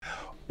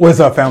What's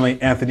up, family?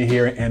 Anthony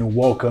here, and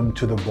welcome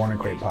to the Born and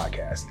Cre8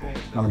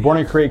 podcast. Now, the Born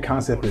and Cre8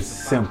 concept is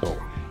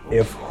simple.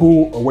 If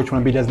who or which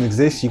one of you doesn't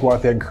exist, you go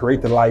out there and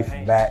create the life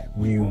that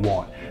you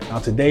want. Now,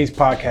 today's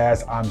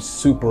podcast, I'm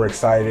super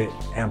excited,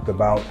 amped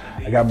about.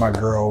 I got my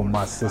girl,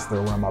 my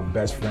sister, one of my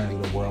best friends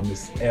in the world,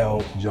 Miss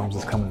Elle Jones,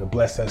 is coming to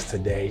bless us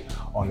today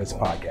on this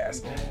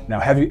podcast. Now,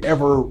 have you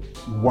ever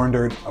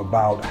wondered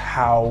about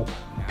how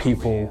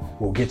people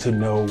will get to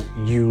know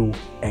you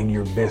and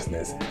your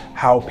business?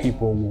 How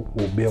people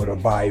will be able to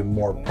buy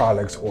more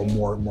products or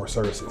more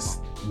services?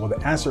 Well,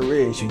 the answer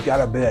is you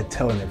gotta be able to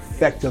tell an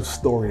effective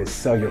story to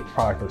sell your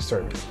product or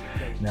service.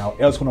 Now,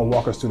 Elle's gonna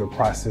walk us through the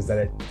process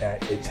that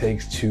it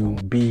takes to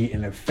be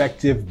an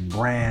effective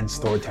brand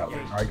storyteller.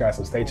 All right, guys,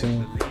 so stay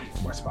tuned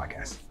for this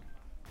podcast.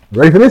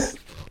 Ready for this?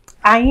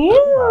 I am.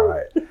 All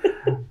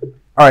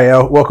right,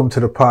 Elle, welcome to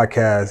the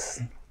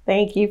podcast.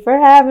 Thank you for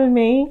having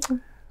me.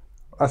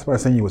 Last time I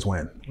seen you was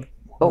when?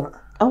 Oh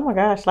my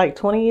gosh, like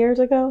 20 years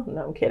ago?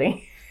 No, I'm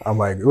kidding. I'm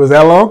like, it was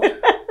that long?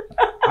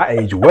 I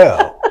age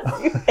well.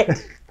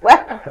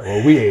 Wow.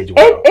 Well, we age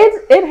well.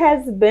 It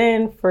has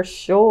been for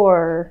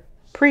sure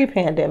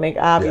pre-pandemic,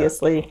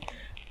 obviously.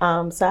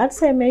 Yeah. So I'd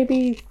say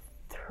maybe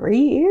 3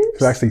 years.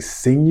 To actually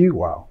seen you?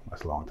 Wow,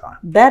 that's a long time.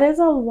 That is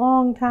a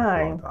long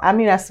time. I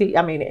mean,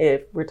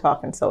 if we're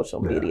talking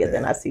social media,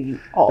 then I see you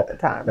all the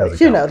time. But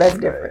that's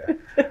different.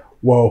 Yeah.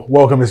 Well,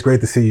 welcome. It's great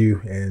to see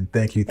you. And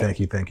thank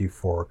you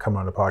for coming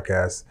on the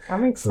podcast.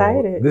 I'm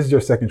excited. So this is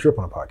your second trip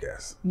on the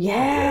podcast.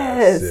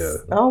 Yes. Yeah.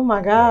 Oh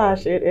my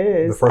gosh, it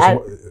is. The first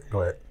one,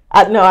 go ahead.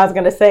 I was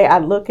going to say, I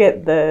look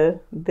at the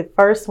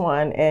first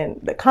one and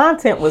the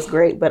content was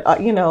great, but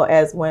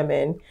as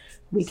women,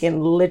 we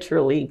can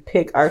literally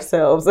pick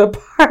ourselves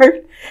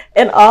apart.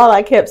 And all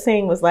I kept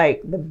seeing was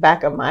like the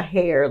back of my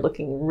hair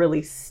looking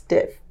really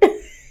stiff.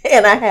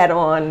 And I had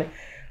on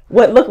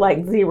what looked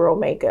like zero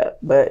makeup,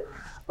 but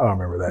I don't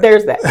remember that.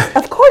 There's that.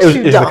 Of course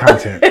you don't. The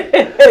content.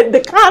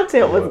 The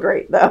content was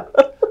great though.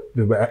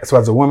 So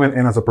as a woman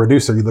and as a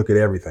producer, you look at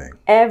everything.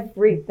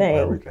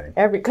 Everything.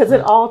 Because it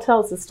all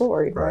tells a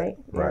story, right?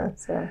 Right.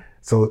 Yeah,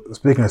 so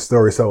speaking of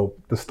story, so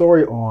the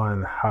story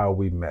on how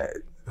we met.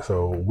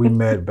 So we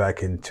met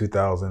back in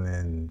 2000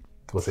 and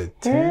was it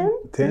 10?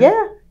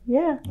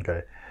 Yeah.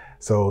 Okay.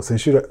 So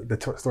since you're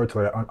the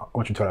storyteller, I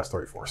want you to tell that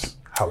story for us.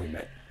 How we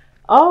met.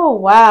 Oh,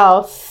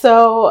 wow.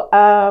 So,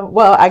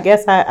 I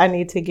guess I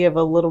need to give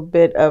a little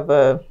bit of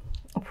a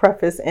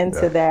preface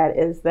into that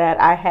is that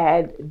I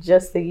had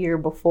just the year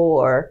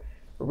before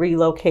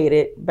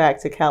relocated back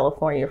to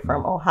California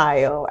from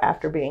Ohio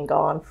after being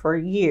gone for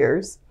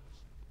years.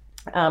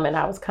 And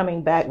I was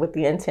coming back with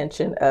the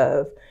intention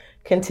of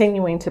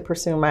continuing to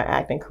pursue my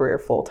acting career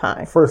full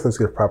time. First, let's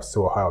give props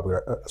to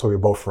Ohio. That's where we're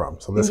both from.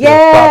 So let's give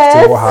props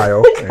to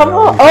Ohio. Come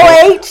on,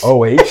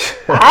 OH.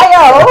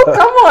 IO.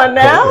 Come on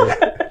now.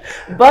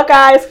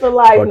 Buckeyes for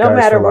life, no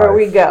matter where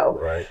we go.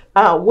 Right.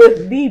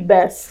 With the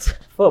best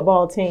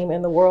football team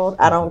in the world.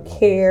 I don't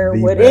care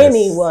what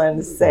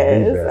anyone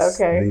says.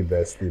 The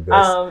best.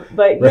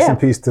 But rest in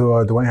peace to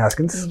Dwayne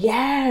Haskins.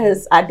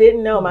 Yes, I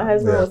didn't know. My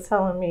husband was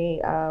telling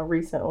me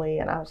recently,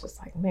 and I was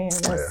just like, man,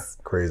 that's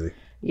crazy.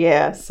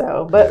 Yeah.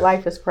 So, but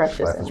life is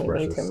precious, and we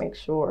need to make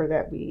sure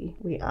that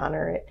we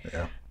honor it.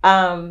 Yeah.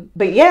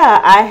 But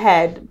yeah, I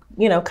had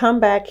come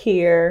back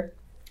here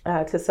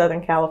to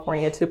Southern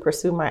California to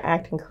pursue my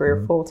acting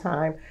career full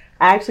time.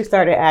 I actually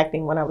started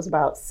acting when I was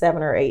about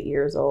 7 or 8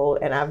 years old,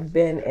 and I've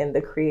been in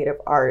the creative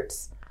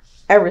arts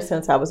ever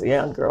since I was a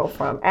young girl,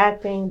 from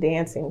acting,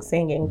 dancing,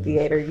 singing,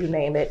 theater, you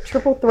name it.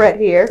 Triple threat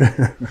here.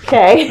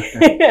 Okay.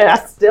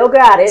 I still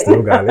got it.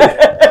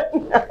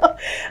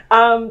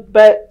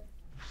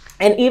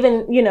 And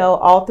even,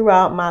 all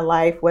throughout my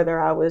life,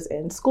 whether I was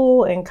in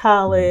school, in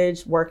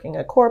college, working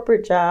a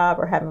corporate job,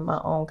 or having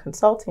my own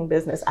consulting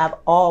business, I've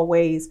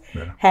always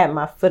had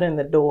my foot in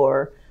the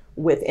door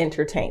with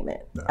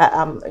entertainment.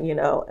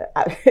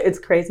 It's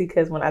crazy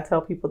because when I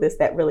tell people this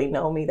that really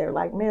know me, they're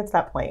like, man,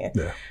 stop playing.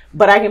 Yeah.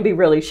 But I can be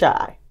really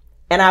shy.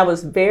 And I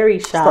was very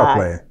shy. Stop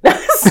playing.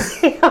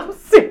 I'm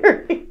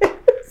serious.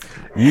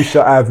 You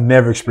shy? I've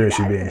never experienced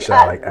you being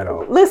shy at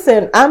all.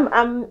 Listen,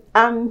 I'm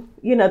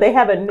they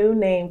have a new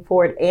name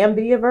for it,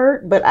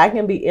 ambivert, but I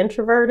can be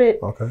introverted.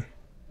 Okay.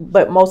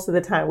 But most of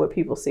the time what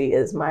people see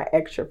is my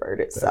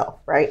extroverted self,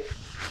 right?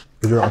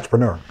 Because you're an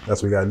entrepreneur.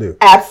 That's what you got to do.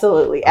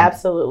 Absolutely.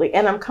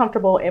 And I'm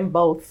comfortable in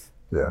both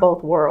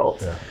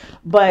worlds. Yeah.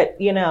 But,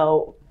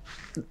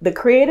 the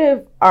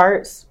creative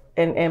arts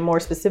and more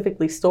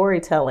specifically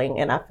storytelling,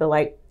 and I feel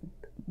like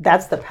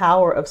that's the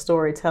power of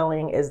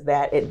storytelling, is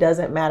that it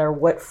doesn't matter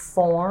what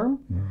form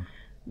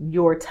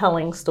you're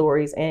telling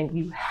stories, and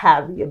you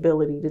have the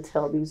ability to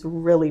tell these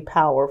really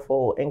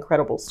powerful,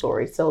 incredible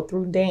stories. So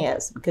through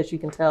dance, because you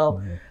can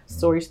tell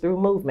stories through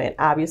movement,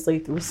 obviously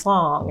through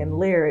song and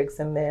lyrics.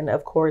 And then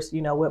of course,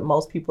 what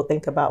most people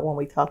think about when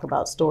we talk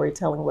about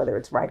storytelling, whether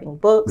it's writing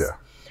books,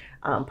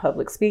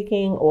 public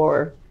speaking,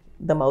 or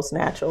the most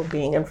natural,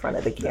 being in front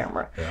of the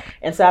camera. Yeah.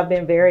 And so I've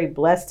been very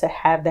blessed to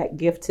have that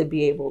gift to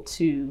be able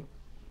to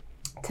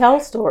tell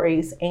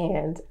stories.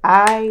 And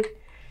I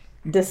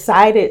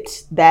decided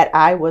that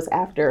I was,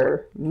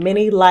 after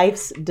many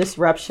life's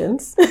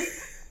disruptions,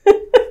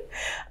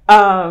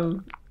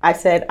 I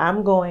said,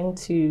 I'm going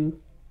to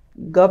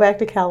go back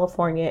to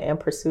California and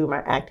pursue my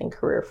acting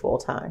career full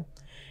time.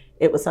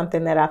 It was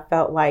something that I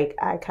felt like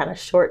I kind of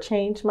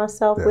shortchanged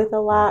myself with a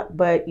lot.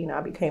 But, you know,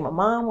 I became a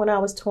mom when I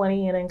was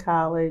 20 and in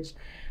college.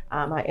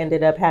 I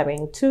ended up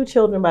having 2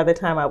 children by the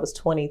time I was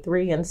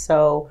 23. And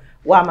so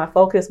while my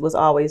focus was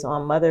always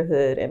on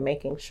motherhood and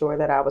making sure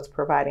that I was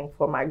providing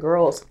for my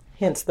girls,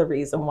 hence the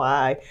reason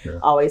why I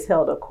always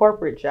held a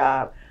corporate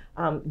job,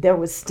 there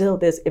was still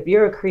this, if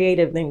you're a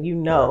creative, then you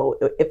know,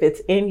 if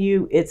it's in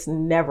you, it's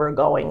never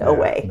going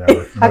away.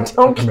 I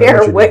don't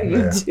care what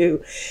you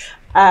do.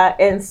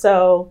 And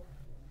so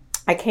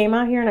I came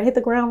out here and I hit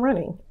the ground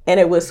running. And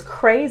it was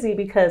crazy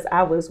because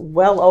I was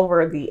well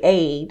over the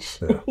age,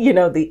 you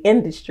know, the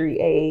industry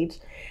age.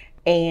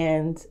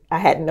 And I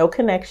had no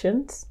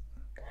connections,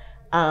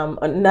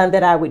 none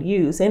that I would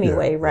use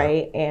anyway,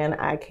 right? And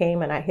I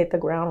came and I hit the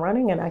ground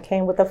running, and I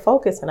came with a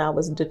focus, and I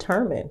was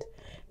determined.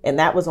 And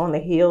that was on the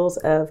heels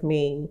of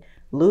me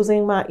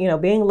losing my, you know,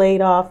 being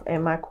laid off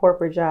in my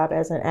corporate job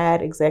as an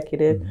ad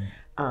executive,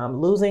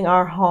 losing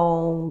our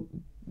home,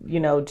 you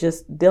know,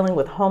 just dealing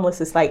with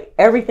homelessness, like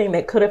everything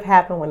that could have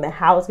happened when the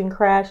housing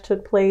crash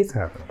took place.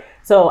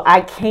 So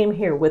I came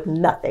here with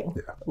nothing,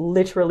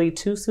 literally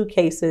 2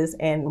 suitcases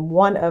and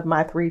one of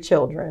my 3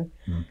 children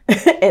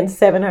and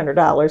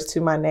 $700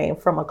 to my name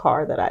from a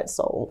car that I'd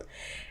sold.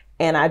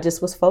 And I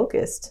just was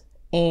focused.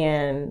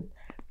 And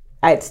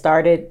I'd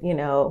started, you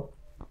know,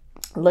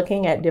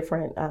 looking at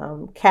different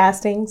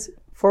castings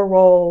for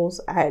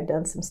roles. I had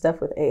done some stuff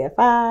with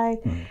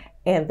AFI.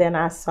 And then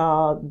I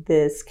saw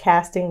this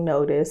casting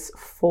notice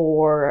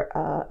for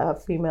a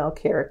female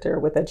character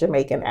with a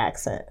Jamaican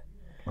accent.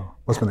 Oh,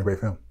 what's been a great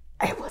film?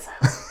 It was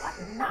a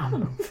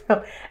phenomenal film.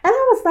 And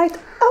I was like,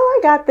 oh,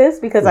 I got this,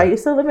 because I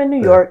used to live in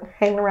New York,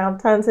 hanging around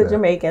tons of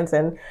Jamaicans,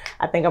 and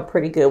I think I'm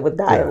pretty good with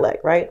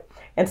dialect, right?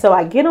 And so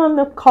I get on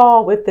the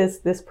call with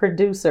this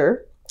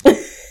producer,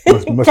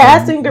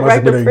 casting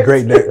director,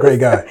 great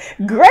guy.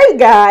 Great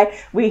guy.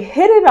 We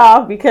hit it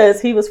off because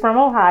he was from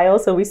Ohio,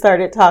 so we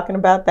started talking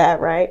about that,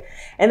 right?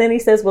 And then he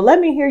says, well, let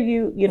me hear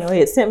you, you know, he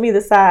had sent me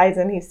the sides,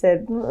 and he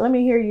said, let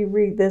me hear you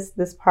read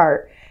this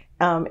part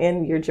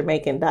in your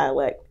Jamaican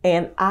dialect.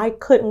 And I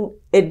couldn't,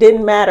 it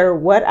didn't matter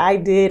what I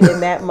did in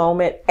that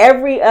moment.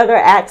 Every other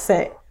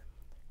accent,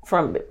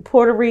 from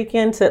Puerto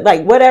Rican to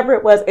like whatever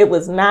it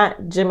was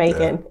not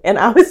Jamaican. And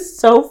I was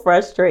so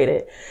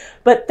frustrated.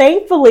 But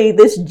thankfully,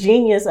 this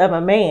genius of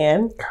a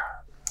man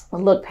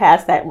looked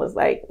past that and was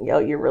like, yo,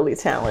 you're really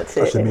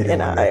talented.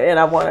 And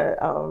I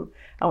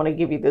want to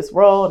give you this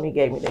role. And he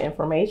gave me the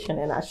information,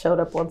 and I showed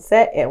up on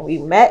set, and we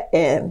met,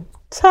 and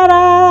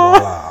ta-da!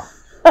 Wow.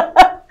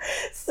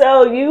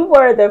 So you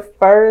were the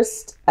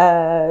first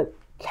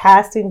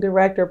casting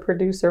director,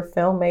 producer,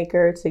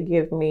 filmmaker to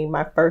give me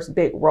my first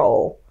big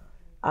role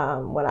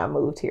when I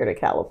moved here to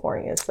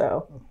California.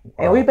 So,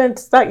 and you've been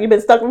stuck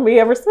with me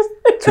ever since.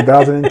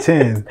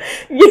 2010.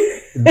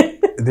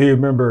 Do you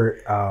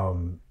remember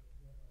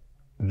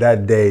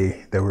that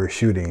day that we were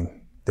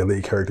shooting, the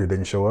lead character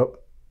didn't show up?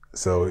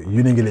 So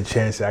you didn't get a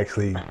chance to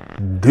actually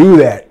do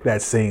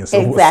that scene. So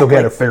we still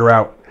had to figure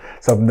out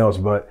something else.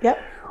 But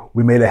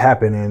we made it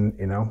happen, and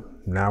you know,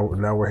 now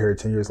we're here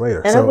 10 years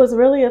later. And it was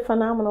really a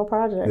phenomenal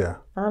project,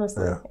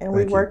 honestly. Yeah, and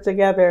we worked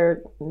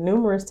together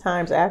numerous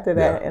times after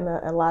that in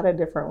a lot of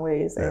different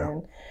ways.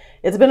 And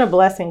it's been a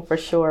blessing for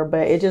sure,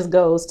 but it just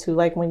goes to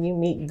like when you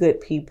meet good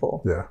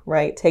people,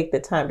 right? Take the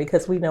time,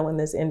 because we know in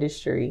this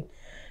industry,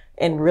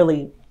 and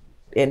really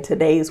in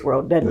today's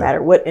world, doesn't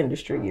matter what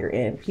industry you're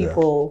in,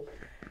 people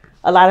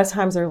a lot of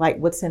times they're like,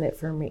 what's in it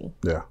for me?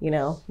 You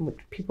know,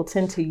 people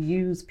tend to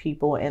use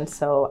people. And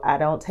so I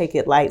don't take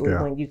it lightly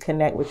when you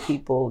connect with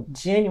people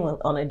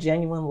on a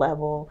genuine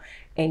level,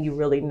 and you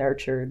really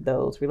nurture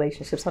those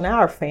relationships. So now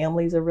our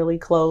families are really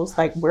close.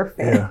 Like we're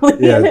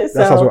family. That's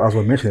also what I was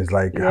going to mention. Is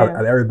like how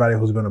everybody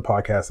who's been on a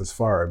podcast this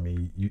far, I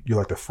mean, you're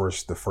like the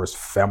first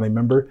family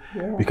member,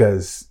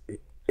 because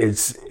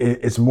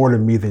it's more to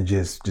me than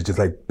just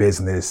like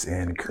business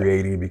and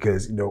creating,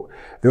 because you know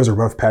there was a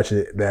rough patch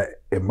that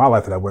in my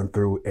life that I went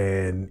through,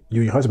 and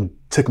you and your husband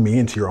took me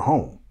into your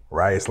home,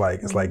 right? It's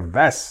like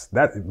that's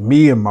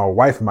me and my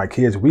wife and my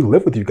kids, we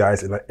live with you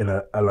guys in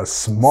a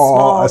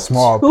small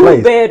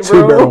place,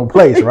 2-bedroom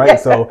place, right?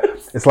 So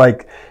it's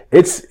like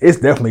it's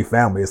definitely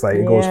family. It's like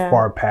it goes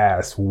far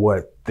past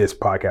what this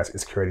podcast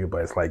is creating,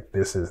 but it's like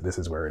this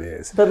is where it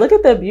is. But look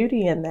at the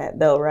beauty in that,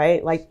 though,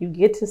 right? Like you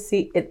get to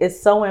see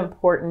it's so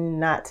important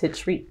not to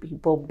treat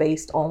people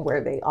based on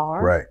where they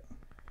are.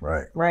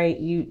 Right.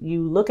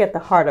 You look at the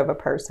heart of a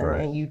person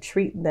and you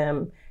treat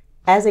them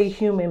as a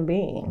human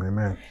being.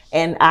 Amen.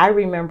 And I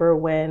remember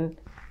when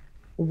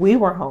we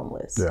were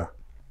homeless.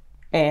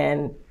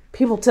 And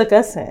people took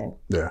us in.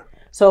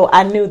 So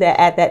I knew that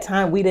at that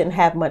time we didn't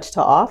have much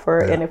to offer.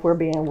 And if we're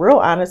being real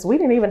honest, we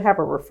didn't even have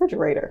a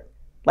refrigerator.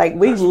 Like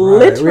we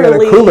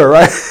literally we had a cooler,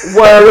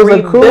 were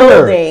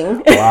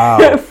rebuilding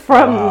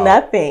from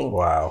nothing.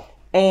 Wow.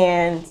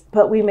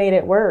 But we made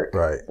it work.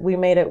 Right. We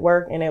made it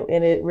work, and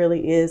it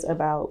really is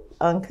about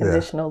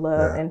unconditional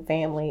love and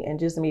family, and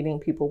just meeting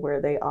people where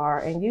they are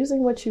and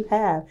using what you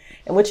have.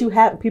 And what you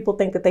have, people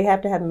think that they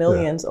have to have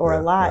millions or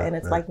a lot, and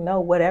it's like, no,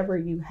 whatever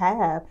you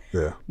have,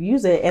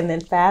 use it. And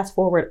then fast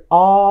forward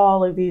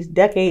all of these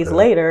decades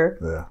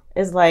later,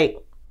 it's like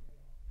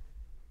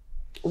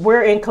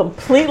we're in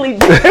completely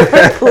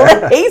different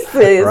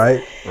places,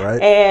 right,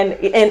 and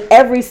in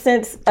every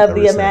sense of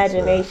the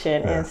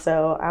imagination, and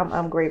so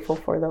I'm grateful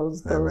for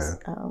those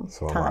times.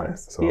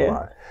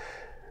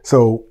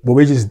 So what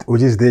we just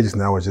did just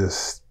now was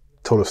just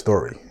told a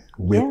story.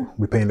 We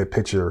painted a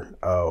picture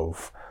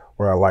of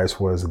where our lives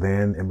was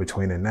then, in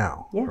between, and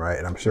now, right?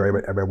 And I'm sure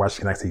everybody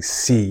watching can actually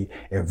see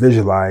and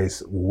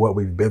visualize what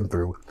we've been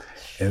through,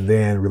 and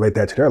then relate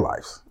that to their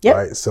lives,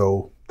 right?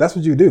 So that's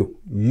what you do.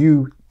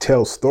 You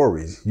tell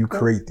stories. You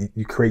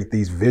create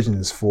these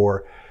visions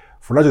for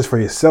not just for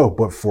yourself,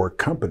 but for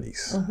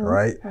companies,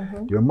 right?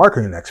 You're a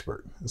marketing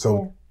expert.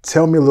 So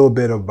tell me a little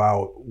bit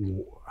about,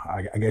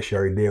 I guess you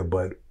already did,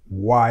 but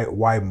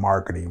why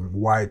marketing?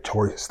 Why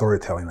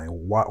storytelling? Like,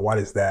 why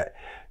does that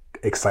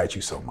excite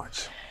you so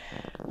much?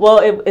 Well,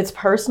 it's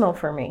personal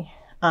for me,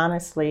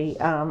 honestly.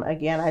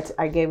 Again,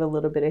 I gave a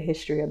little bit of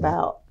history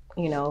about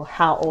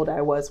how old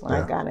I was when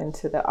I got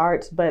into the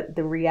arts, but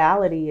the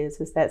reality is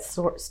that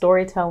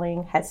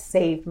storytelling has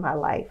saved my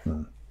life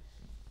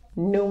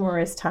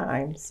numerous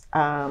times.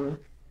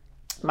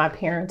 My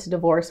parents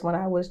divorced when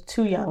I was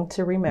too young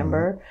to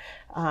remember.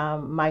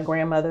 My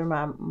grandmother,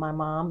 my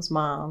mom's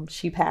mom,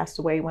 she passed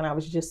away when I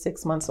was just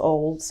 6 months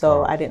old,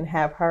 so I didn't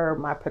have her.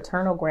 My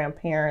paternal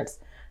grandparents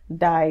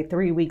died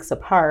 3 weeks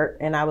apart,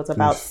 and I was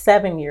about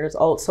 7 years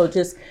old. So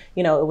just,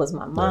 it was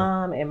my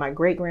mom and my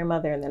great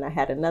grandmother, and then I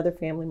had another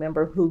family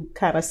member who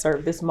kind of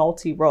served this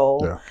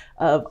multi-role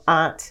of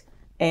aunt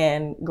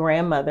and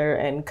grandmother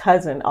and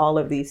cousin, all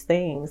of these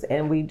things.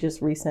 And we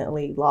just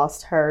recently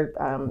lost her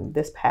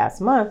this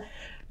past month.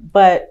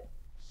 But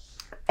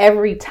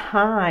every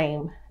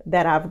time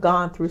that I've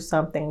gone through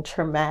something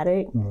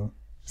traumatic,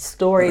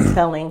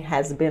 storytelling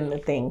has been the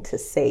thing to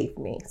save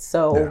me.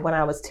 So when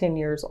I was 10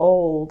 years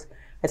old,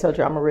 I told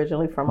you I'm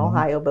originally from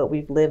Ohio, but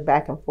we've lived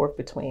back and forth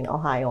between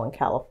Ohio and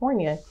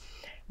California.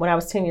 When I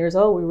was 10 years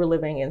old, we were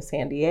living in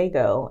San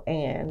Diego,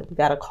 and we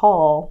got a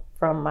call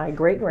from my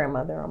great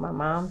grandmother on my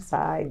mom's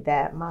side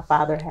that my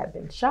father had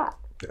been shot.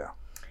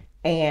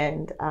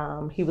 And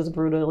he was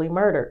brutally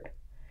murdered.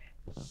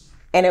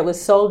 And it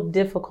was so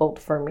difficult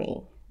for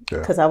me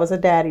because I was a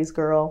daddy's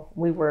girl.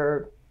 We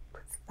were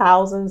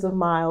thousands of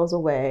miles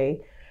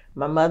away.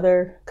 My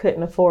mother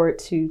couldn't afford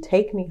to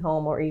take me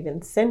home or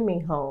even send me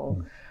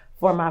home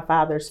for my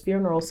father's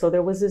funeral. So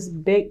there was this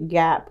big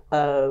gap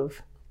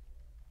of,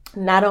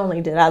 not only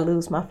did I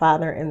lose my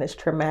father in this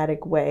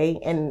traumatic way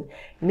and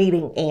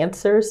needing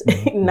answers,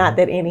 not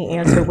that any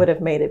answer would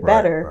have made it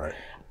better,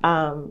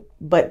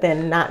 but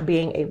then not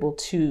being able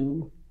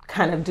to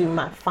kind of do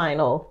my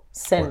final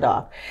send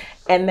off.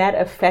 And that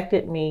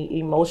affected me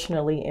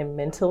emotionally and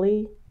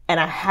mentally. And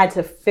I had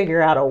to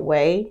figure out a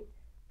way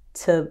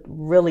to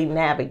really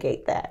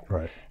navigate that.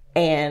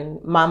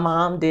 And my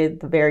mom did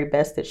the very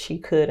best that she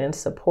could in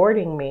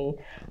supporting me.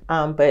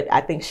 But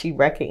I think she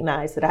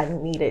recognized that I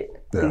needed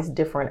these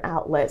different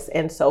outlets.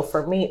 And so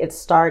for me, it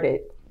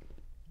started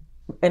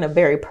in a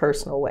very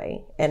personal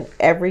way. And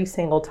every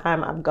single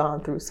time I've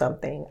gone through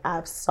something,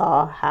 I've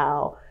saw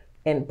how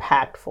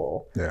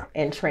impactful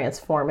and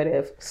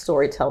transformative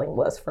storytelling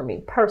was for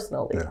me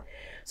personally.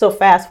 So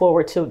fast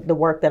forward to the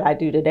work that I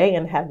do today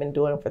and have been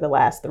doing for the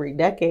last 3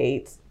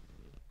 decades.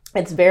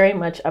 It's very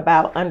much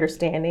about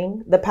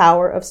understanding the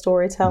power of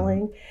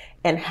storytelling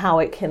and how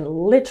it can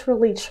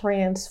literally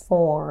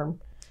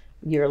transform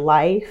your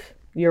life,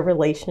 your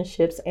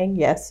relationships, and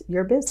yes,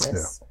 your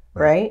business,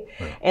 right?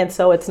 And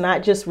so it's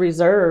not just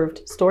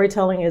reserved.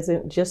 Storytelling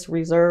isn't just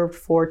reserved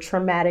for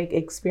traumatic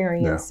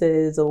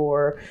experiences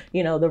or,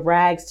 the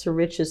rags to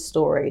riches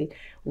story.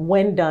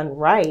 When done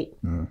right,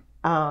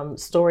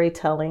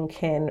 storytelling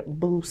can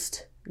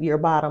boost your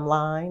bottom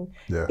line.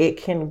 It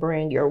can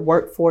bring your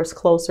workforce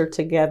closer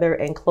together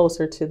and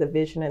closer to the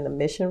vision and the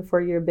mission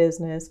for your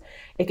business.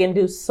 It can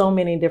do so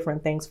many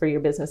different things for your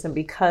business. And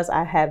because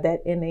I have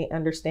that innate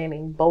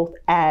understanding, both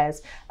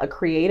as a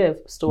creative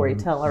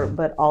storyteller,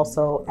 but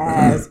also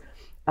as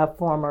a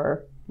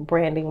former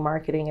branding,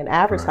 marketing, and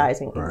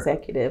advertising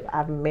executive,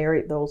 I've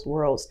married those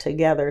worlds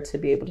together to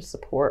be able to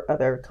support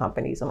other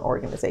companies and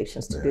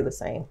organizations to do the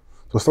same.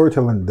 So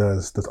storytelling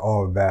does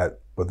all of that,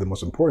 but the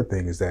most important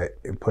thing is that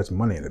it puts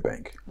money in the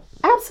bank.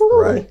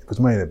 Absolutely. Right? It puts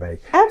money in the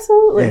bank.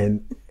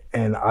 Absolutely.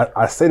 And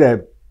I say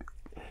that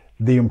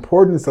the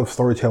importance of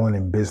storytelling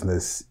in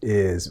business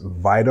is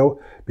vital,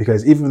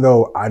 because even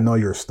though I know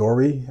your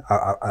story,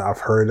 I've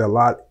heard it a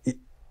lot,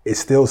 it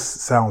still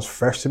sounds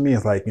fresh to me.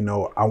 It's like,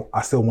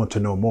 I still want to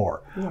know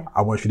more.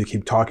 I want you to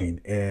keep talking.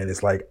 And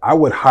it's like, I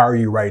would hire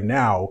you right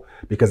now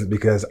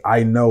because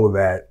I know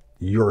that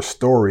your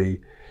story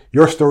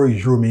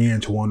drew me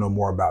in to want to know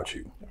more about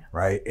you,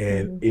 right?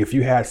 And if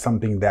you had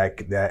something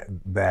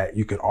that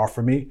you could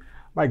offer me,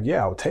 like,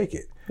 I'll take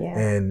it.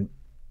 And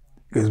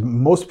because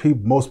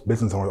most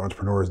business owners,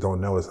 entrepreneurs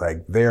don't know, is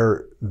like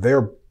their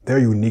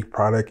unique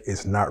product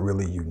is not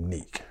really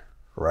unique,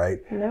 right?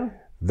 No.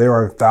 There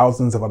are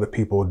thousands of other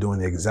people doing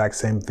the exact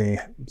same thing,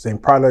 same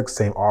product,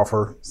 same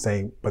offer,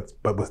 but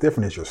what's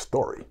different is your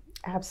story.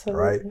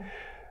 Absolutely. Right?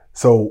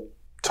 So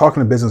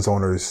talking to business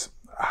owners,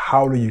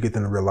 how do you get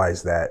them to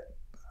realize that,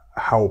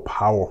 how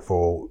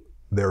powerful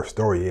their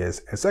story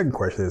is? And second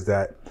question is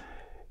that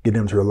get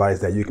them to realize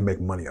that you can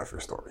make money off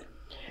your story.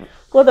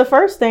 Well, the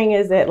first thing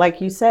is that, like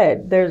you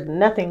said, there's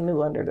nothing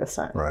new under the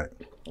sun. Right.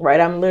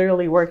 Right. I'm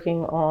literally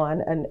working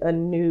on a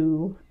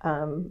new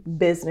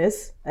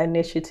business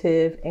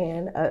initiative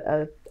and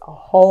a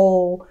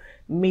whole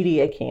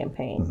media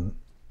campaign.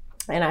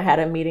 Mm-hmm. And I had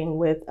a meeting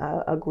with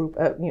a group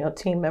of,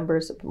 team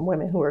members,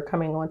 women who are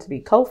coming on to be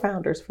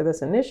co-founders for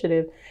this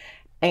initiative.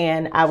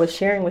 And I was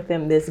sharing with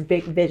them this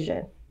big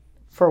vision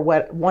for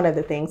one of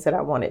the things that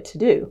I wanted to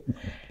do.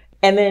 Mm-hmm.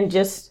 And then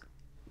just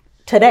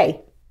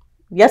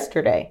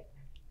yesterday,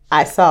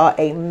 I saw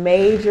a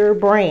major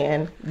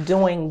brand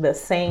doing the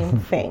same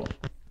thing.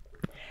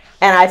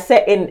 And I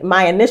said, and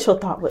my initial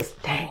thought was,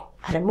 dang,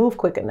 I didn't move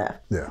quick enough.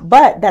 Yeah.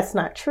 But that's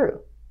not true.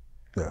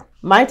 Yeah.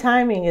 My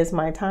timing is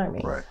my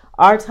timing. Right.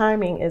 Our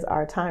timing is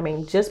our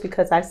timing. Just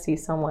because I see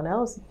someone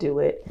else do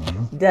it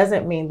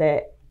doesn't mean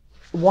that,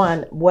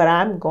 one, what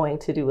I'm going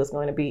to do is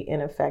going to be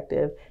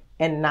ineffective,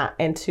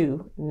 and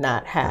two,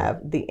 not have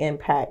the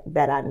impact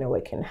that I know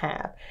it can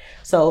have.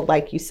 So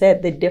like you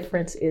said, the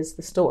difference is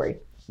the story.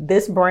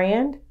 This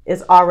brand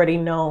is already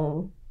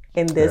known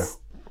in this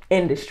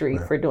industry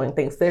for doing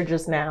things. They're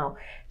just now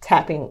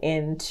tapping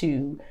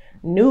into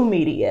new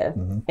media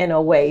in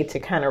a way to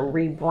kind of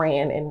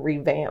rebrand and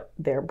revamp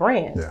their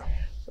brand. Yeah.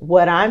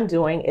 What I'm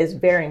doing is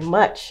very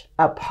much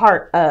a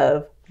part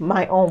of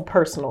my own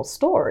personal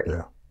story.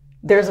 Yeah.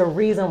 There's a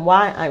reason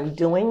why I'm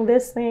doing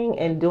this thing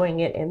and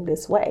doing it in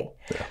this way.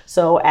 Yeah.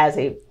 So as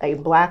a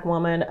Black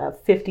woman, a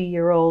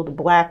 50-year-old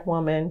Black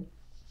woman,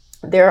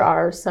 there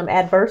are some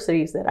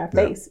adversities that I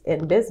face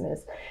in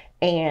business.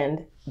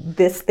 And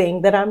this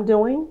thing that I'm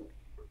doing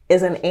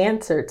is an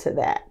answer to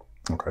that.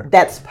 Okay.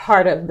 That's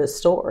part of the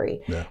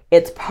story. Yeah.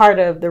 It's part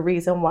of the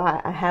reason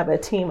why I have a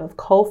team of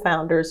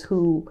co-founders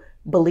who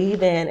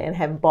believe in and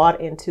have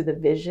bought into the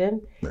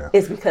vision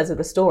is because of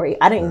the story.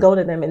 I didn't go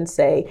to them and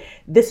say,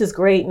 this is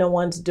great, no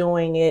one's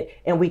doing it,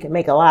 and we can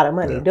make a lot of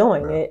money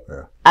doing it.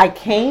 Yeah. I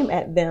came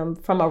at them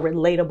from a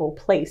relatable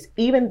place,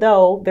 even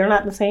though they're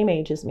not the same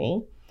age as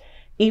me.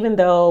 Even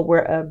though we're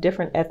of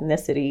different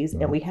ethnicities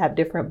and we have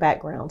different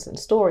backgrounds and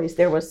stories,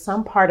 there was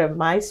some part of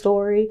my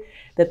story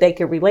that they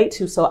could relate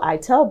to. So I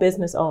tell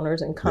business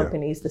owners and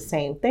companies the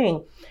same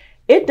thing.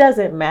 It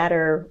doesn't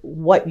matter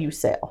what you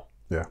sell.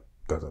 Yeah,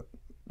 doesn't.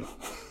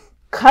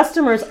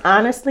 Customers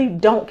honestly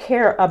don't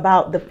care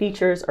about the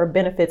features or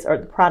benefits or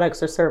the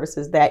products or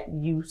services that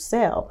you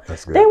sell.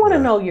 They want to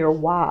know your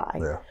why.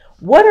 Yeah.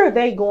 What are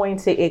they going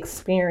to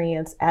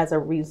experience as a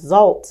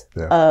result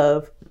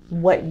of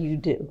what you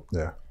do?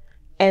 Yeah.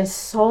 And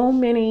so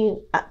many,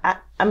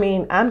 I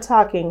mean, I'm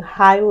talking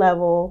high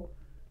level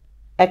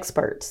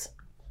experts,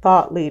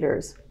 thought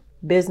leaders,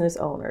 business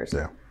owners,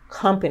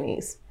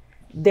 companies.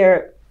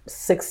 They're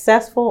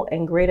successful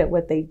and great at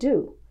what they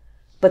do,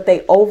 but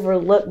they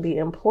overlook the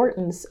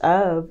importance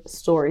of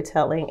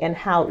storytelling and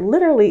how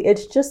literally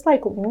it's just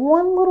like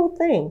one little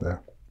thing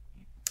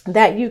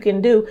that you can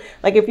do.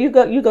 Like if you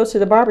go to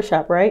the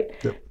barbershop, right?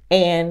 Yep.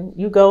 And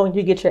you go and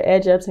you get your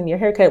edge ups and your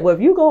haircut. Well, if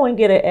you go and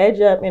get an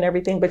edge up and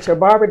everything, but your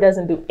barber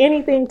doesn't do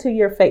anything to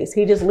your face,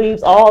 he just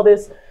leaves all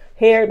this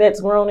hair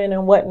that's grown in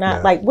and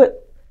whatnot. Like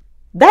what?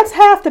 That's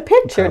half the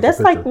picture. That's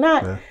like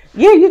not.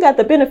 Yeah, you got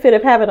the benefit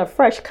of having a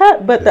fresh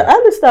cut, but the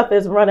other stuff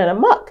is running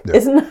amok.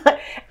 It's not,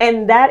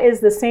 and that is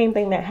the same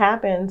thing that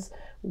happens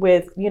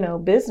with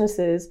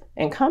businesses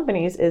and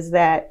companies, is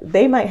that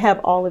they might have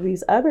all of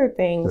these other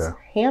things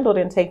handled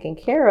and taken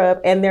care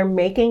of, and they're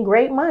making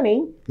great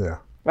money. Yeah.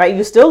 Right,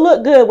 you still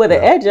look good with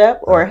an edge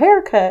up or a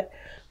haircut,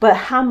 but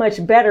how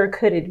much better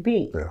could it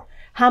be? Yeah.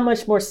 How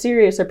much more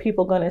serious are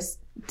people going to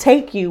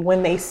take you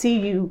when they see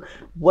you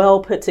well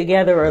put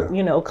together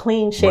or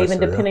clean shaven,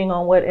 depending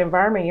on what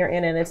environment you're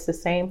in? And it's the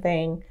same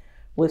thing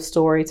with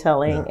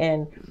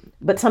storytelling.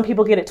 But some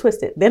people get it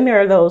twisted. Then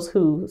there are those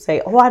who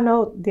say, "Oh, I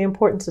know the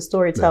importance of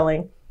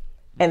storytelling."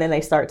 And then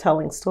they start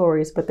telling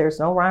stories, but there's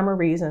no rhyme or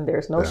reason.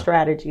 There's no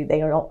strategy. They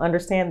don't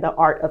understand the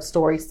art of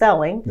story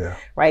selling,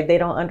 right? They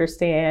don't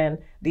understand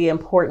the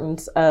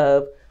importance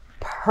of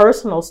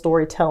personal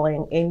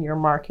storytelling in your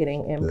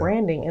marketing and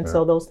branding. And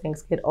so those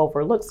things get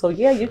overlooked. So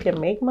you can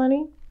make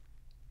money,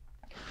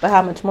 but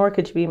how much more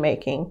could you be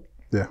making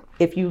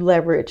if you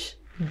leverage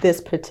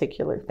this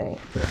particular thing?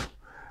 Yeah.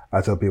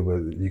 I tell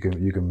people you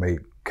can make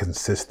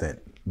consistent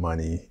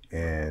money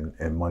and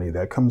money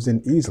that comes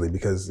in easily,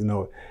 because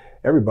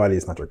everybody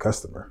is not your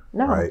customer,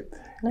 right?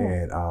 No.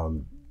 And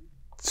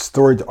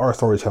our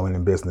storytelling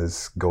in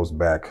business goes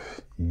back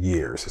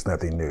years. It's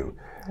nothing new.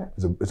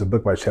 It's a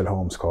book by Chet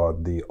Holmes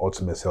called The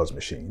Ultimate Sales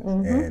Machine,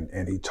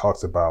 and he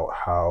talks about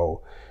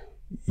how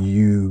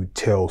you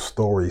tell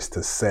stories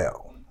to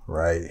sell,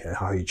 right? And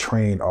how he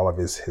trained all of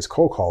his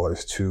cold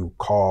callers to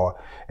call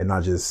and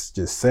not just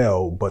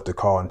sell, but to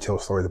call and tell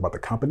stories about the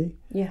company.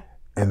 Yeah.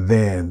 And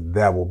then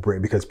that will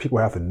bring, because people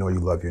have to know you,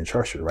 love you, and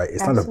trust you, right?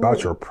 It's Absolutely. not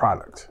about your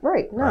product.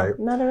 Right. No, right?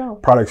 Not at all.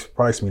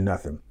 Products mean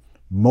nothing.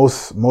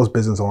 Most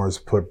business owners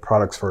put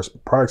products first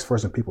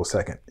and people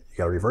second. You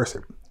got to reverse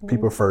it.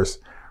 People first,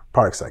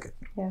 product second.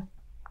 Yeah.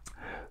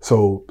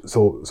 So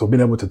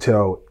being able to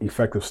tell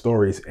effective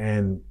stories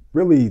and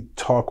really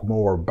talk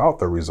more about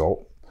the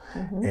result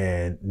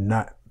and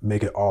not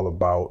make it all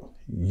about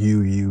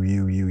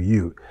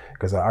you.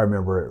 Because I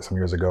remember some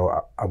years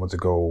ago, I went to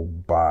go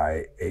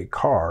buy a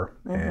car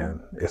and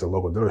it's a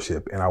local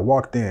dealership. And I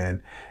walked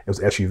in, it was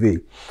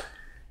SUV.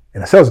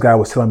 And the sales guy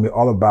was telling me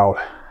all about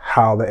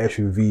how the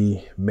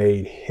SUV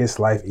made his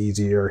life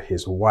easier.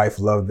 His wife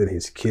loved it.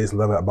 His kids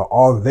loved it, about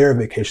all their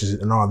vacations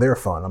and all their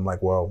fun. I'm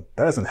like, well,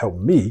 that doesn't help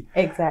me.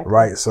 Exactly.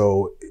 Right.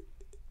 So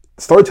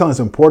storytelling is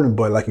important,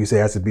 but like you say,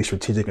 it has to be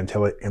strategic and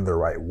tell it in the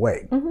right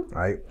way.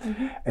 Right.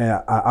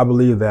 And I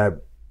believe that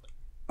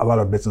a lot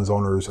of business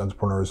owners,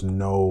 entrepreneurs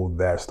know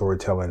that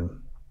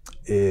storytelling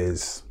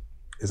is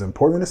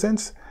important in a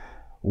sense.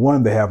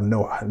 One, they have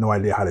no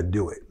idea how to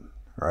do it.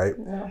 Right.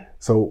 No.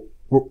 So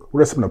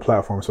what are some of the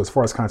platforms? So as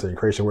far as content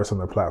creation, what are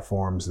some of the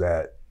platforms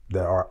that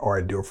are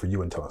ideal for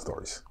you in telling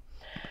stories?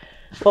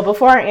 Well,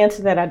 before I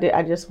answer that,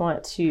 I just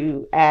want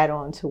to add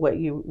on to what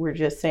you were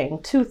just saying.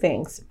 Two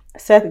things.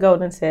 Seth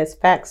Godin says,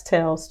 facts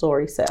tell,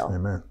 stories sell.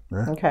 Amen.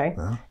 Yeah. Okay.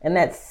 Yeah. And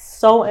that's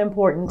so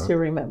important to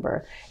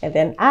remember. And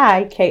then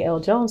K.L.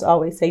 Jones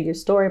always say your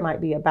story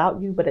might be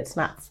about you, but it's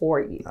not for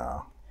you.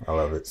 Oh, I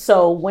love it.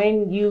 So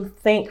when you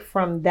think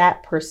from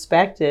that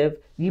perspective,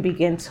 you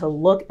begin to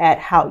look at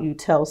how you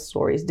tell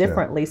stories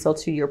differently. Yeah. So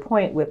to your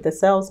point with the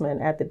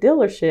salesman at the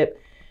dealership,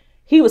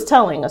 he was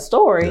telling a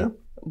story,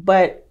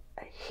 but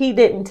he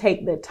didn't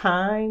take the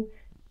time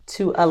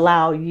to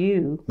allow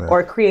you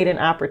or create an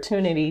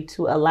opportunity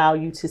to allow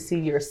you to see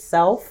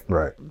yourself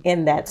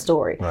in that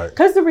story.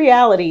 Because the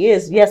reality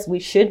is, yes, we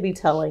should be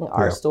telling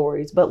our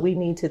stories, but we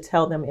need to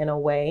tell them in a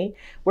way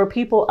where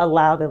people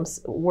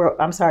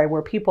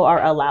where people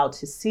are allowed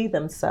to see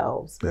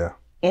themselves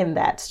in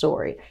that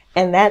story.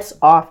 And that's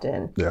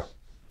often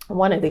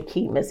one of the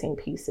key missing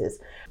pieces.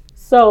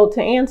 So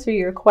to answer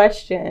your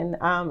question,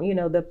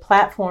 the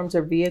platforms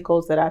or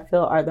vehicles that I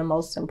feel are the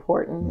most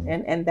important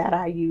and that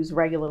I use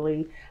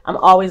regularly, I'm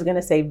always going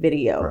to say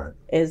video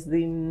is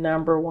the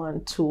number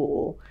one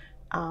tool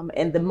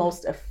and the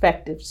most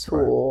effective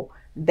tool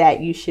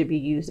that you should be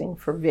using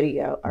for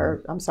video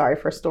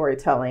for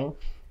storytelling.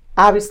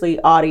 Obviously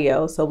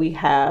audio. So we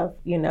have,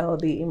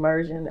 the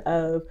immersion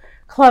of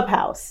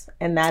Clubhouse,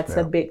 and that's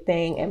a big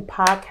thing. And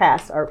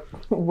podcasts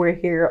we're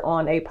here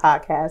on a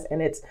podcast,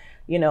 and it's,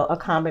 a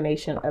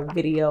combination of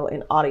video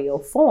and audio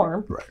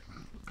form.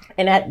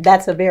 And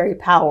that's a very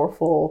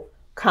powerful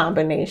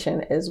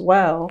combination as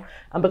well,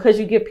 because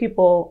you give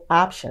people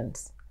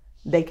options.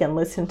 They can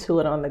listen to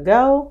it on the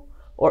go,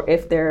 or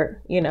if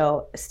they're,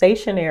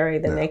 stationary,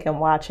 then they can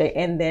watch it.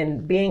 And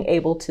then being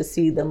able to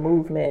see the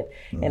movement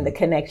and the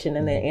connection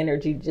and the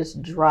energy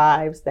just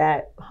drives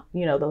that,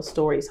 those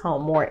stories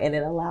home more, and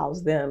it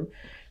allows them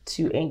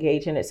to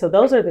engage in it. So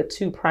those are the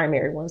two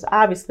primary ones.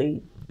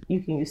 Obviously, you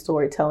can use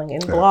storytelling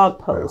in blog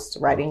posts,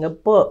 writing a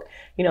book.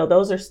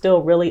 Those are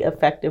still really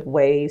effective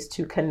ways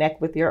to connect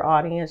with your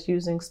audience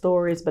using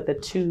stories. But the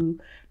two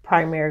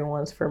primary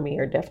ones for me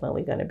are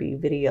definitely going to be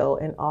video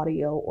and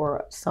audio,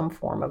 or some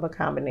form of a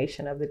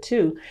combination of the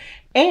two.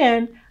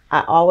 And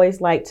I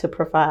always like to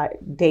provide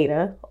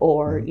data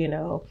or,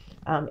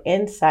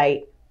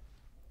 insight.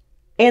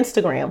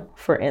 Instagram,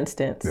 for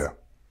instance.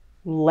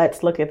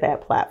 Let's look at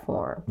that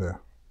platform.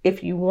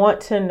 If you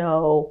want to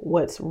know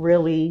what's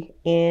really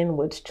in,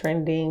 what's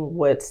trending,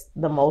 what's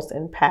the most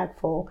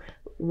impactful,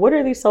 what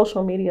are these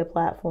social media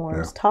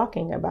platforms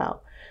talking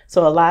about?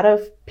 So a lot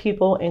of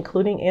people,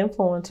 including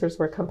influencers,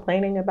 were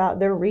complaining about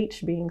their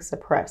reach being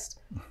suppressed.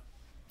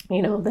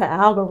 The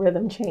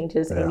algorithm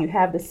changes, and you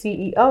have the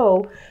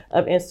CEO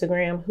of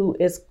Instagram who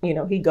is,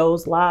 he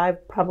goes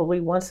live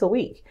probably once a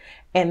week,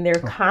 and they're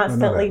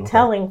constantly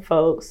telling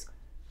folks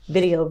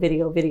video.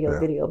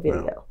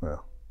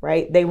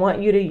 Right? They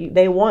want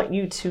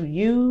you to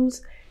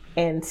use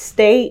and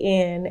stay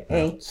in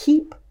and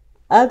keep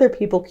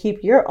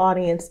your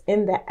audience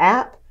in the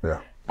app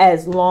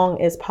as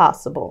long as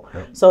possible.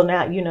 So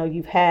now,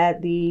 you've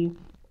had the,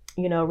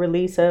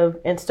 release of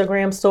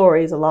Instagram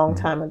stories a long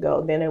time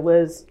ago. Then it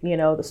was,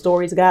 the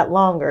stories got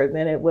longer.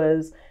 Then it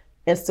was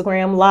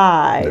Instagram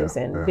lives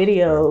and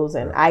videos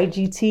and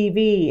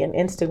IGTV and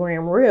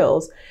Instagram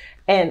reels.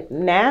 And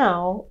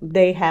now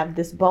they have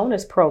this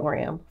bonus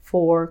program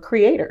for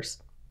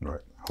creators.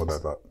 Right. Hold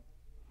that thought.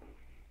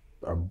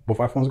 Are both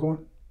iPhones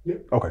going? Yeah.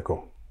 Okay,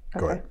 cool.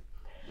 Go ahead.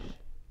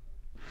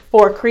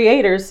 For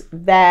creators,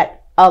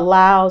 that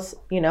allows,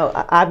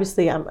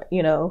 obviously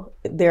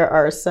there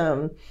are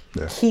some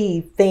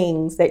key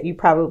things that you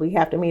probably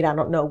have to meet. I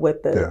don't know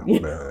what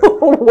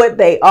what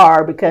they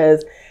are,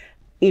 because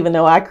even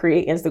though I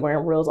create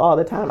Instagram reels all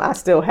the time, I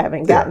still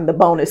haven't gotten the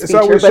bonus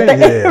feature.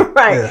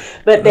 But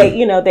But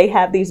they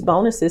have these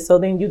bonuses. So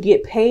then you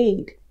get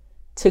paid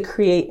to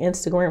create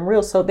Instagram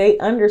reels. So they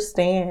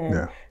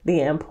understand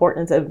the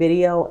importance of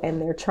video,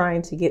 and they're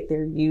trying to get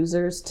their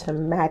users to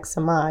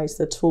maximize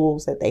the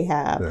tools that they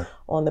have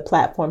on the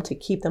platform to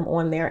keep them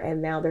on there. And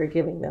now they're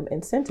giving them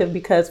incentive,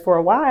 because for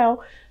a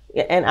while,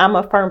 and I'm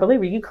a firm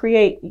believer, you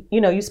create,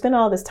 you spend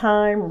all this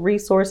time,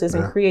 resources,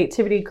 and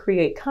creativity,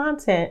 create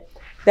content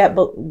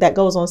that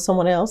goes on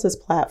someone else's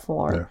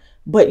platform,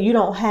 but you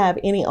don't have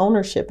any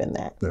ownership in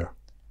that.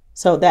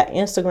 So that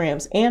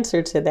Instagram's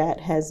answer to that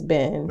has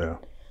been,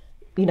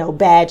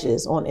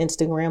 badges on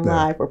Instagram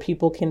Live, where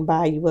people can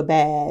buy you a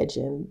badge,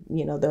 and,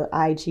 the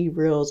IG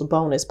Reels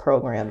bonus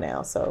program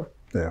now. So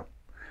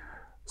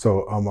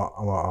So I'm gonna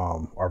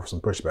offer some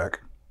pushback.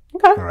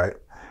 Okay. All right.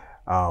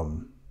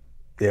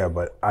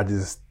 But I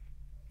just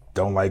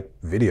don't like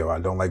video. I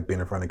don't like being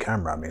in front of the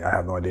camera. I mean, I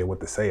have no idea what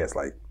to say. It's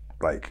like,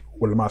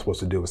 what am I supposed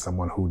to do with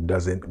someone who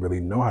doesn't really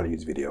know how to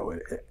use video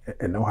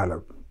and know how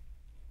to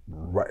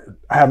write?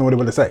 I have no idea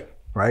what to say,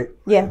 right?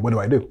 Yeah. What do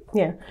I do?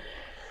 Yeah.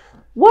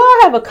 Well,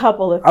 I have a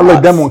couple of thoughts. I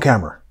look dumb on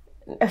camera.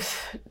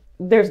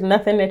 There's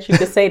nothing that you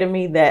could say to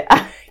me that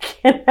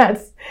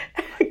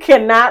I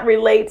cannot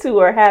relate to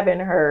or haven't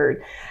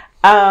heard.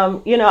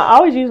 I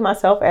always use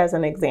myself as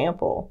an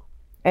example,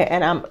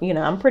 and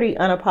I'm pretty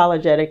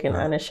unapologetic and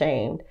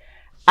unashamed.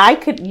 I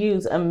could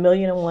use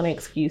 1,000,001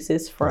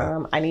 excuses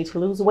from I need to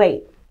lose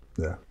weight.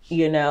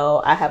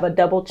 I have a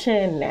double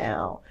chin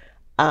now.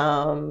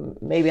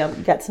 Maybe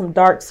I've got some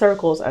dark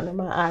circles under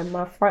my eye.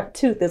 My front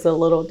tooth is a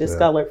little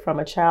discolored from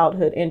a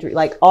childhood injury.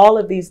 Like all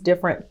of these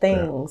different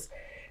things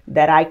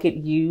that I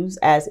could use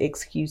as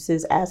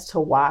excuses as to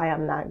why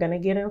I'm not going to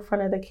get in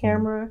front of the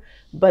camera.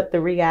 But the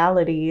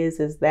reality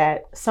is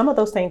that some of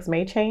those things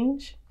may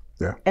change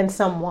and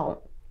some won't.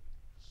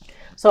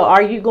 So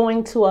are you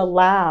going to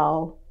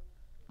allow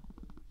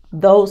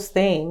those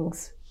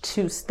things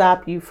to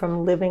stop you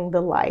from living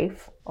the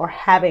life or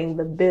having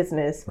the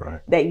business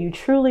that you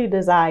truly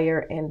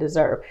desire and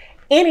deserve?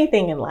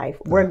 Anything in life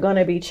we're going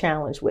to be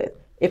challenged with.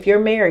 If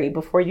you're married,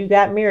 before you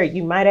got married,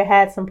 you might have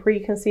had some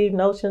preconceived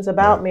notions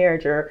about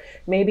marriage, or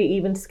maybe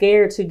even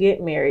scared to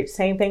get married.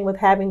 Same thing with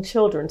having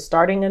children,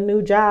 starting a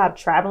new job,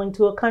 traveling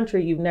to a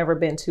country you've never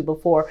been to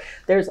before.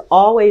 There's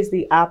always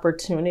the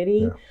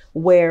opportunity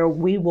where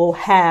we will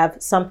have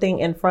something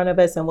in front of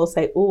us and we'll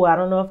say, "Ooh, I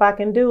don't know if I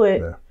can do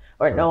it."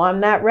 Or no, I'm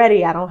not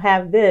ready. I don't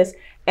have this.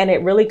 And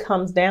it really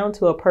comes down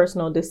to a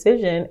personal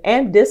decision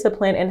and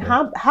discipline. And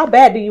how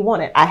bad do you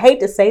want it? I hate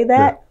to say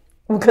that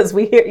because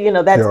we hear,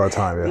 that's all the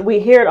time, we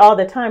hear it all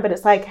the time. But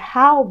it's like,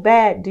 how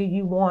bad do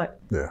you want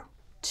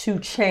to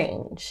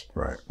change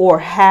or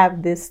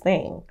have this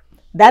thing?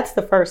 That's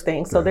the first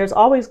thing. So there's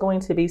always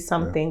going to be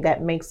something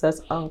that makes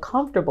us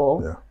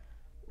uncomfortable.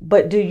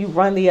 But do you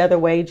run the other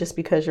way just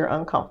because you're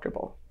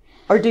uncomfortable?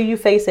 Or do you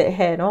face it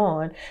head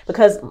on?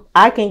 Because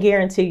I can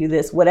guarantee you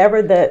this,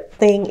 whatever the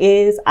thing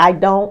is, I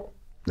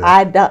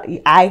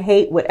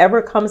hate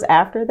whatever comes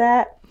after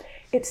that.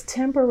 It's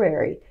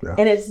temporary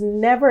and it's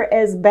never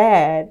as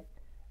bad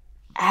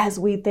as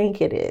we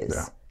think it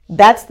is.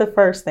 That's the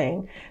first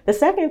thing. The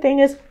second thing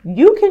is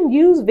you can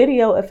use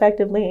video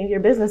effectively in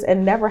your business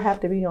and never have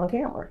to be on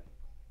camera.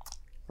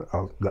 That's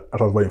what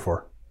I was waiting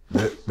for.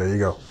 There you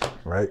go.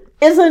 Right.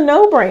 It's a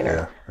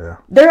no-brainer.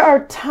 There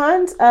are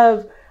tons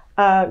of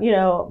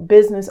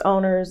business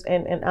owners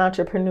and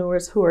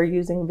entrepreneurs who are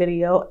using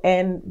video,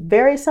 and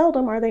very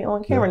seldom are they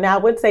on camera. Now,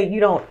 I would say you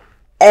don't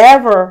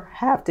ever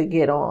have to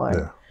get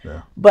on,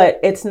 but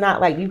it's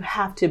not like you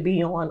have to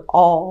be on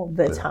all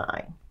the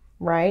time,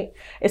 right?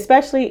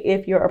 Especially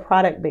if you're a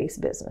product-based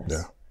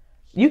business.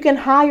 You can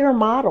hire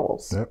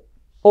models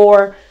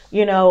or,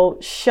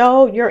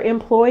 show your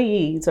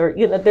employees, or,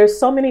 there's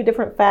so many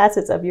different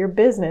facets of your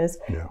business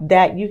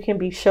that you can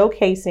be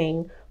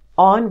showcasing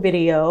on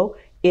video.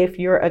 If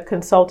you're a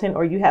consultant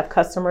or you have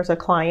customers or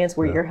clients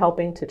where you're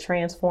helping to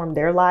transform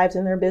their lives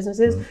and their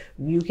businesses,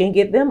 you can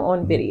get them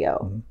on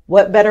video.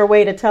 What better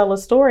way to tell a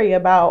story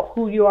about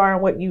who you are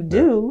and what you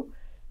do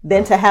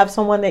than to have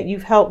someone that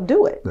you've helped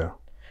do it?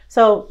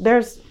 So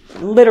there's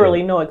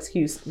literally no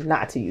excuse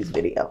not to use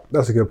video.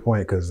 That's a good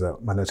point, because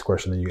my next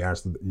question that you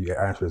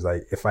answer is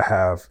like, if I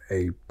have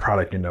a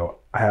product,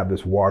 I have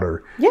this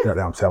water that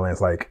I'm selling,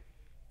 it's like,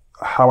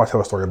 how I tell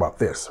a story about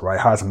this, right?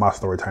 How is my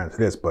story tied into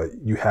this? But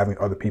you having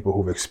other people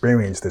who've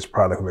experienced this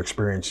product, who've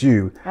experienced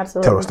you,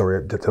 tell a story,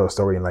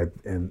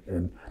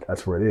 and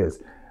that's where it is.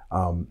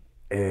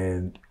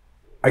 And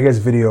I guess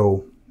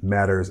video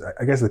matters.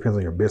 I guess it depends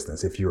on your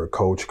business. If you're a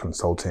coach,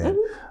 consultant,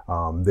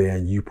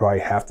 then you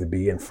probably have to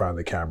be in front of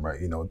the camera,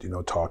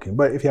 talking.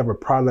 But if you have a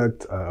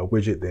product, a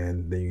widget,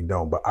 then you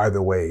don't. But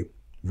either way,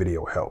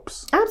 video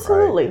helps.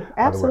 Absolutely. Right?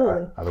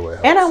 Absolutely. Either way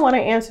helps. And I want to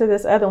answer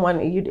this other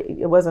one.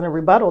 It wasn't a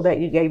rebuttal that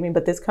you gave me,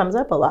 but this comes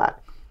up a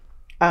lot.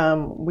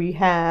 We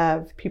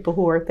have people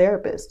who are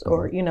therapists,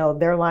 or,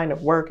 their line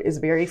of work is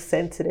very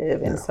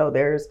sensitive. And so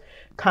there's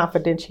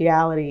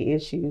confidentiality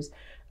issues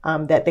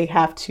that they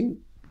have to,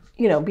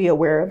 be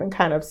aware of, and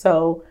kind of,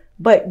 so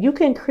but you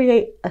can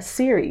create a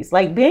series.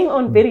 Like being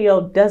on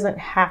video doesn't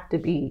have to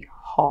be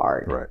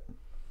hard. Right.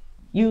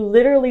 You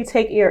literally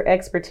take your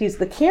expertise.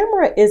 The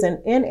camera is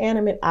an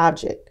inanimate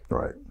object.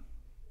 Right.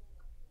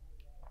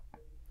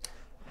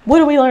 What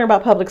do we learn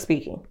about public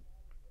speaking?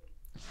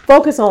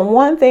 Focus on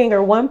one thing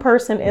or one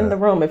person in the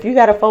room. If you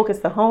got to focus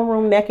the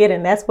homeroom naked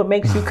and that's what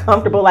makes you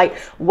comfortable, like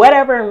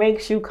whatever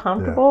makes you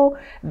comfortable,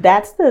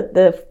 that's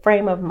the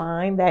frame of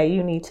mind that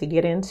you need to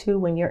get into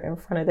when you're in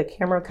front of the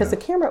camera. Because the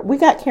camera, we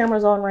got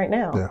cameras on right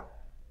now. Yeah.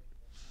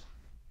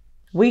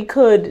 We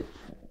could,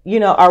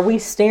 are we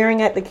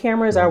staring at the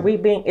cameras? Are we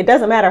being, it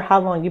doesn't matter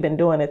how long you've been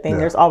doing a thing.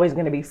 There's always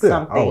going to be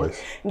something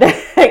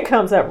that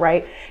comes up,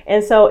 right?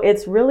 And so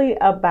it's really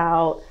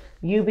about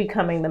you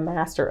becoming the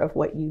master of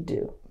what you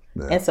do.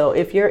 Yeah. And so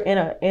if you're in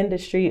an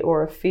industry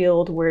or a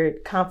field where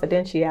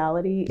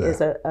confidentiality is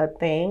a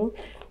thing,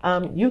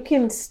 you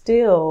can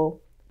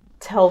still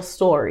tell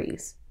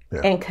stories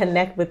and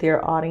connect with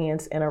your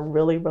audience in a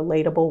really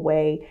relatable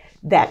way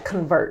that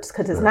converts.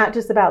 Because it's not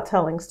just about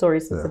telling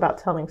stories, it's about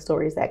telling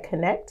stories that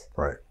connect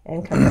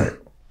and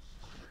convert.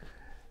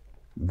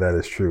 That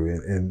is true.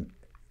 And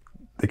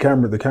the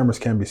cameras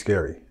can be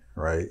scary,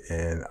 right?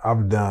 And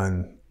I've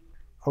done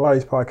a lot of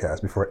these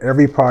podcasts. Before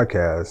every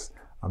podcast,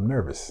 I'm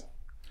nervous.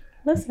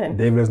 Listen,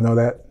 David doesn't know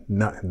that.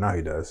 Now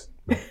he does.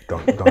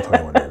 Don't tell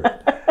anyone, David.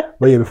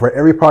 But yeah, before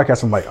every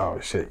podcast, I'm like, oh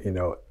shit,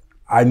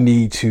 I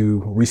need to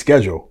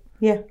reschedule.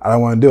 Yeah. I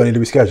don't want to do it. I need to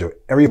reschedule.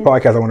 Every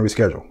podcast I want to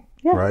reschedule.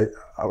 Yeah. Right.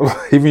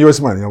 Even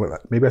yours money.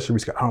 Maybe I should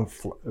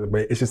reschedule.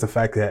 But it's just the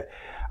fact that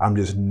I'm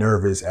just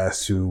nervous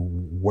as to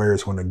where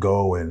it's going to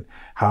go and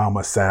how I'm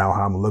gonna sound,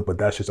 how I'm gonna look. But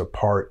that's just a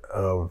part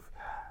of.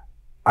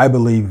 I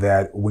believe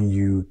that when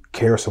you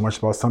care so much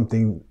about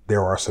something,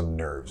 there are some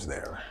nerves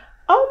there.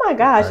 Oh my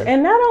gosh. Right.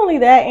 And not only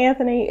that,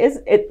 Anthony,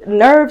 it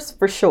nerves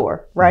for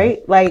sure,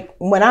 right? Mm-hmm. Like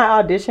when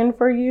I auditioned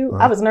for you,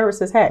 I was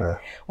nervous as heck. Yeah.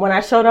 When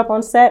I showed up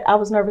on set, I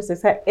was nervous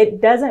as heck.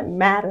 It doesn't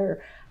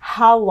matter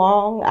how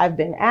long I've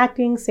been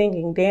acting,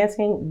 singing,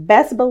 dancing.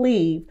 Best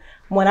believe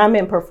when I'm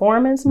in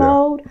performance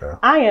mode,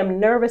 I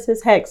am nervous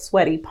as heck,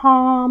 sweaty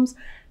palms.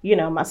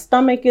 My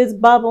stomach is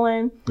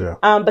bubbling. Yeah.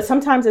 But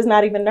sometimes it's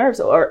not even nerves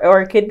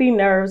or it could be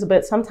nerves,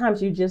 but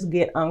sometimes you just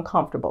get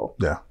uncomfortable.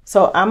 Yeah.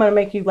 So I'm going to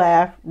make you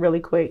laugh really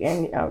quick.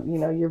 And,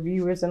 your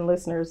viewers and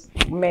listeners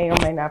may or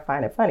may not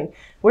find it funny.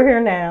 We're here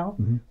now.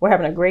 Mm-hmm. We're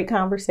having a great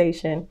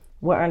conversation.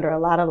 We're under a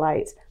lot of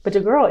lights, but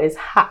your girl is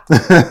hot.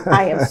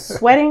 I am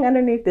sweating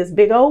underneath this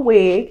big old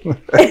wig,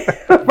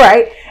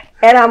 right?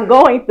 And I'm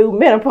going through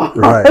menopause.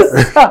 Right.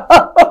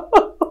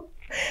 So,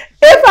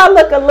 if I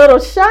look a little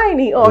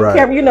shiny on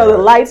camera, the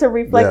lights are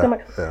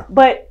reflecting.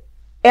 But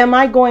am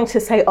I going to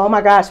say, oh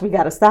my gosh, we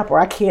got to stop or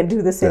I can't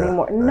do this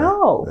anymore?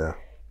 No.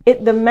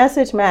 The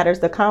message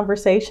matters. The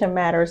conversation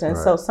matters. And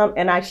so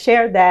and I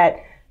shared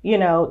that,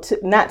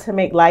 not to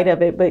make light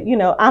of it, but,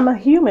 I'm a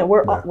human.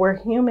 We're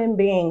human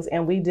beings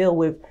and we deal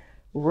with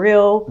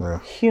real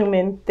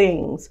human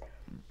things.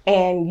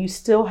 And you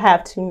still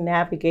have to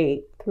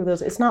navigate through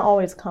those. It's not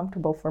always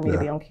comfortable for me to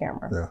be on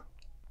camera. Yeah.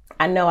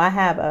 I know I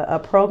have a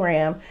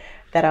program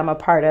that I'm a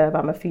part of.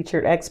 I'm a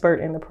featured expert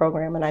in the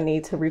program and I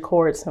need to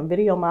record some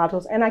video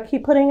modules and I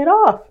keep putting it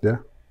off. Yeah.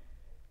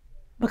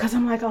 Because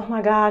I'm like, oh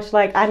my gosh,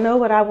 like I know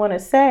what I want to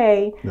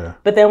say,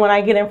 but then when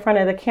I get in front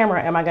of the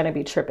camera, am I going to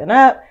be tripping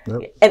up?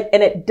 Yep.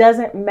 And it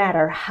doesn't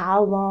matter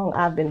how long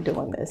I've been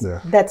doing this.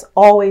 Yeah. That's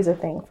always a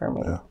thing for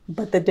me. Yeah.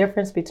 But the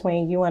difference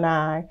between you and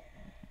I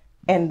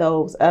and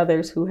those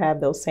others who have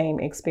those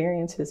same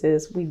experiences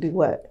is we do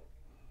what?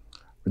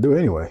 We do it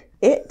anyway.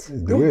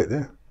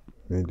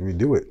 We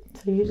do it.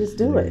 So you just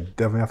do it. You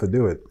definitely have to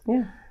do it.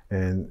 Yeah.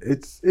 And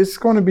it's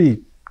going to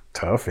be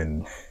tough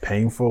and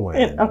painful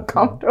and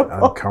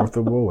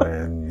uncomfortable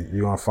and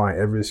you're going to find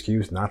every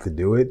excuse not to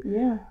do it.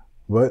 Yeah.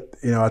 But,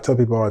 I tell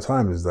people all the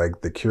time is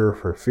like the cure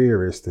for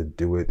fear is to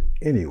do it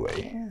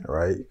anyway,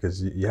 right?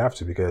 Because you have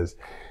to, because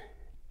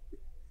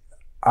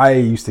I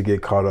used to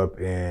get caught up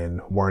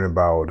in worrying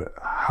about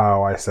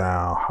how I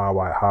sound,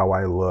 how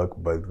I look,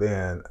 but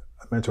then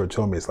a mentor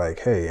told me, it's like,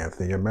 hey,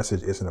 Anthony, your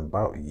message isn't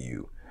about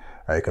you,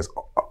 right? Because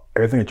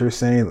everything that you're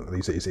saying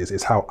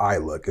is how I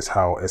look, it's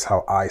how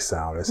I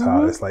sound, it's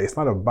how it's like, it's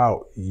not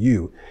about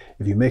you.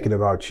 If you make it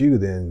about you,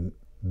 then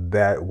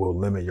that will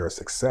limit your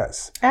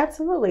success.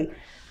 Absolutely.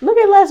 Look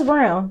at Les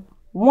Brown,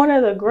 one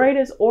of the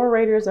greatest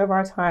orators of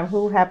our time,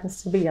 who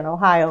happens to be in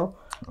Ohio.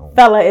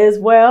 Fella as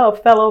well, a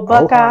fellow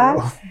Buckeye,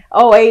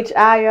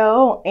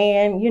 Ohio.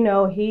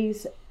 And,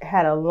 he's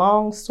had a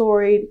long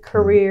storied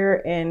career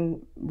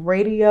in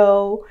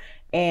radio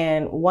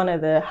and one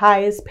of the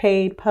highest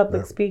paid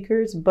public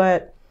speakers.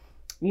 But,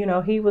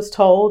 he was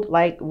told,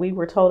 like we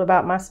were told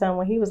about my son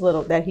when he was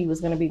little, that he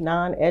was going to be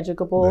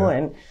non-educable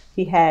and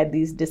he had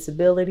these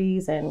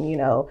disabilities and,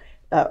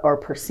 or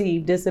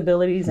perceived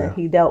disabilities and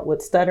he dealt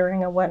with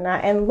stuttering and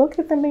whatnot. And look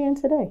at the man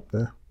today.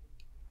 Yeah.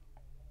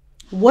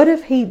 What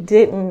if he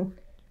didn't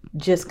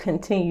just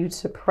continue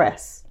to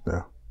press?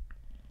 Yeah.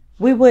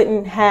 We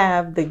wouldn't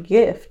have the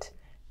gift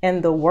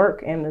and the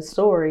work and the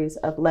stories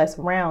of Les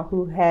Brown,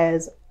 who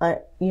has,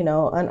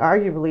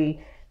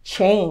 unarguably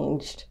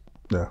changed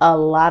a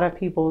lot of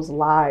people's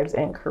lives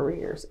and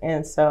careers.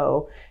 And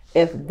so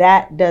if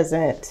that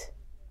doesn't,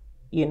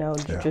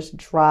 just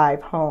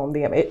drive home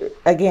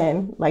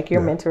again, like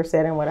your mentor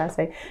said, and what I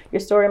say, your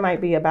story might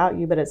be about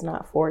you, but it's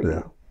not for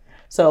you.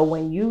 So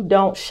when you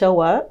don't show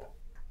up,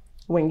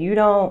 when you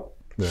don't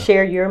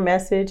share your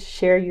message,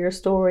 share your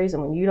stories,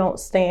 and when you don't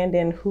stand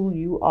in who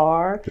you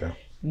are,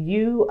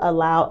 you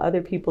allow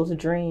other people's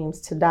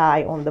dreams to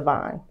die on the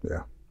vine.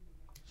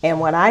 And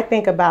when I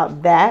think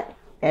about that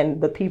and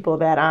the people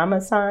that I'm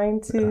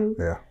assigned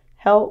to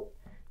help,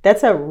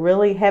 that's a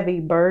really heavy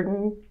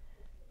burden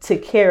to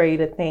carry,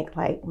 to think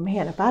like,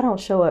 man, if I don't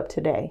show up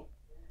today,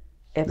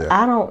 if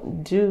I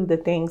don't do the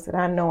things that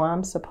I know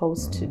I'm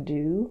supposed to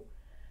do,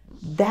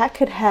 that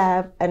could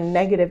have a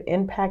negative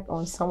impact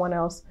on someone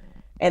else.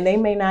 And they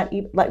may not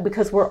even,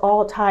 because we're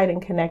all tied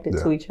and connected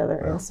to each other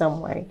in some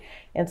way.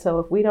 And so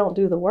if we don't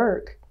do the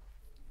work,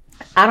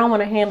 I don't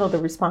want to handle the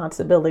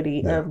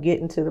responsibility of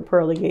getting to the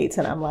pearly gates.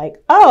 And I'm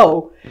like,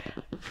 oh,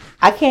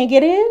 I can't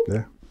get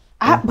in?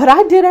 But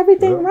I did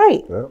everything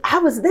right. I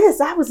was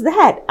this, I was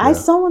that. I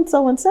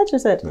so-and-so and such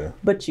and such.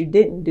 But you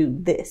didn't do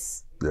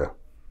this.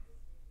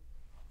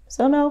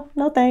 So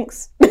no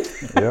thanks.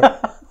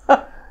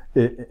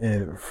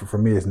 And for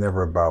me, it's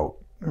never about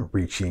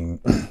reaching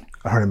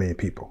 100 million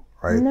people,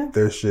 right? No.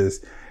 There's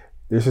just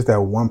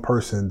that one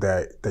person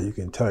that you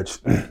can touch.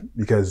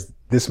 Because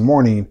this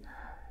morning,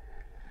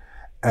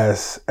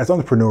 as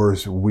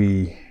entrepreneurs,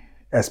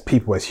 as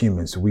people, as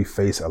humans, we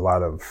face a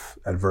lot of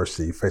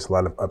adversity, face a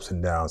lot of ups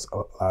and downs, a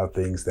lot of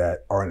things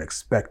that are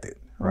unexpected,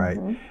 right?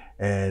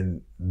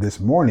 And this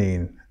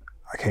morning,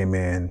 I came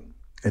in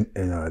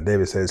and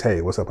David says,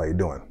 "Hey, what's up? How you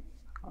doing?"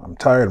 I'm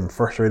tired, I'm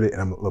frustrated,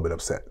 and I'm a little bit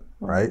upset,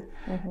 right?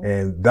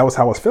 And that was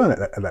how I was feeling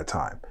at that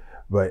time.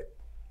 But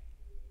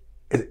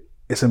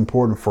it's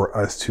important for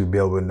us to be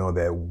able to know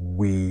that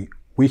we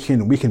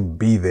can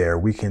be there,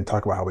 we can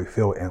talk about how we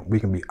feel, and we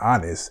can be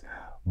honest,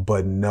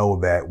 but know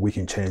that we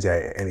can change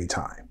that at any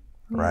time,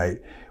 right?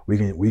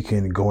 We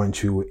can go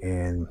into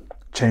and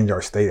change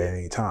our state at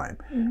any time.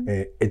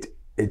 And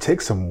it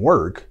takes some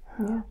work,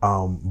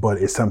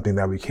 but it's something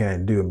that we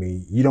can do. I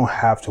mean, you don't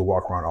have to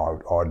walk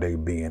around all day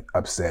being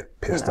upset,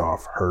 pissed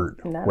off, hurt,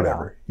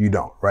 whatever. You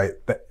don't, right?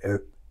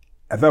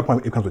 At that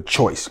point, it becomes a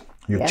choice.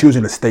 You're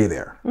choosing to stay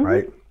there,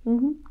 right?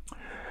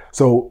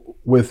 So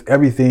with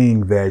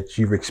everything that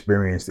you've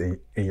experienced in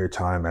your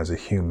time as a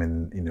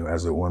human,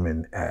 as a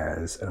woman,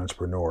 as an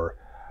entrepreneur,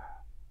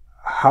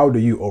 how do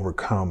you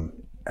overcome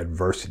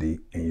adversity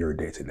in your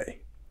day-to-day?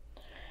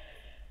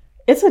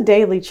 It's a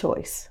daily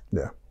choice.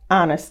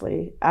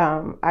 Honestly.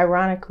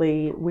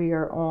 Ironically, we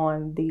are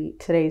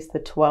today's the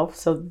 12th.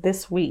 So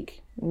this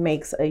week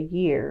makes a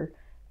year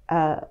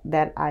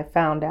that I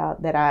found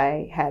out that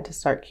I had to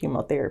start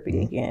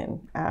chemotherapy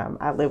again.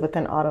 I live with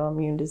an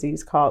autoimmune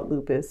disease called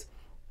lupus.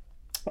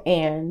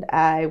 And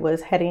I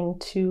was heading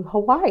to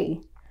Hawaii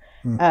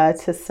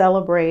to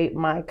celebrate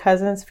my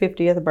cousin's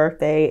 50th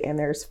birthday. And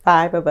there's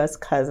 5 of us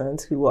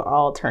cousins who were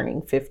all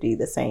turning 50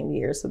 the same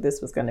year. So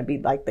this was going to be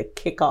like the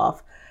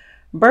kickoff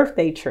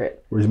birthday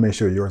trip. Well, just make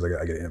sure yours, I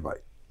get an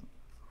invite.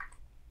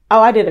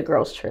 Oh, I did a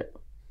girls trip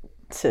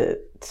to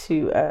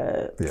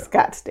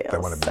Scottsdale.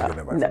 That would have been a good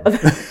invite. No.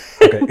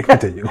 Okay,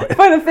 continue.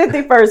 For the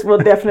 51st, we'll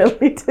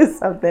definitely do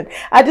something.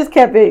 I just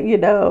kept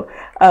it,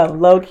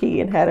 low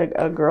key and had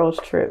a girls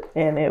trip,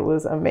 and it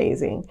was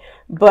amazing.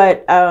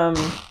 But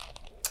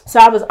so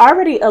I was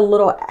already a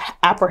little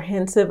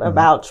apprehensive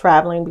about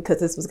traveling, because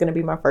this was going to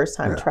be my first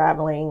time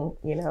traveling,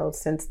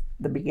 since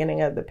the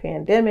beginning of the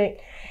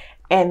pandemic.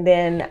 And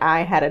then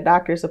I had a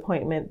doctor's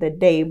appointment the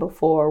day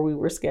before we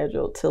were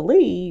scheduled to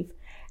leave.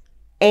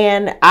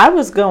 And I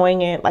was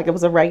going in like it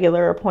was a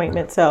regular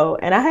appointment.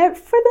 And I had,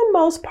 for the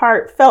most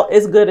part, felt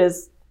as good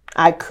as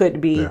I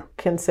could be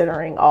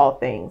considering all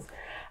things.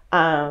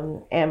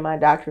 And my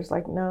doctor's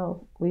like,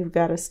 "No, we've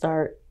got to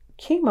start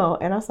chemo."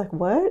 And I was like,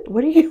 "What?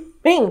 What do you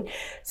mean?"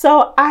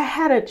 So I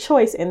had a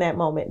choice in that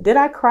moment. Did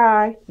I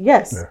cry?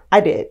 Yes, I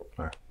did.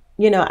 Right.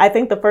 I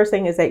think the first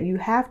thing is that you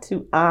have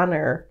to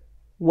honor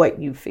what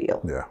you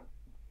feel.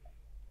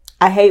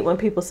 I hate when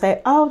people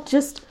say, "Oh,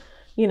 just,"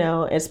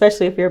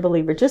 especially if you're a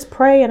believer, "just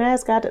pray and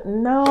ask God to."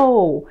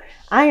 No,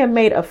 I am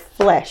made of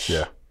flesh.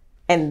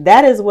 And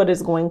that is what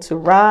is going to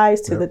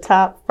rise to the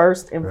top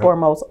first and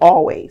foremost,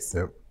 always.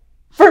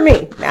 For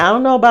me. Now, I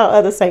don't know about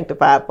other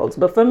sanctified folks,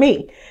 but for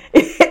me,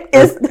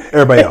 it's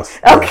everybody else.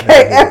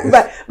 Okay,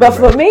 everybody. But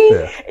for me,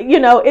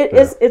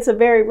 it's a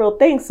very real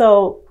thing.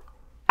 So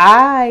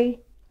I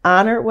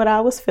honored what I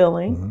was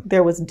feeling.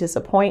 There was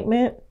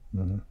disappointment.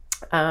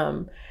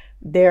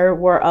 There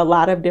were a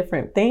lot of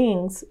different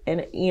things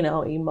and,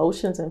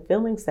 emotions and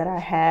feelings that I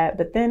had.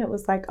 But then it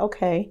was like,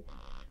 okay,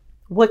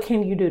 what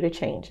can you do to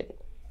change it?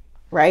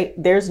 Right?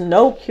 There's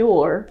no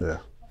cure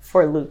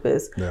for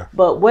lupus,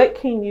 but what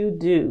can you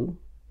do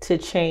to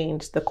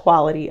change the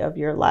quality of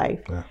your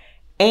life?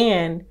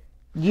 And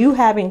you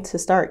having to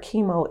start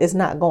chemo is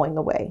not going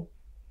away.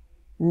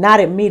 Not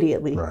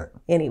immediately,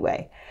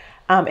 anyway.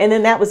 And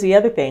then that was the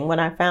other thing. When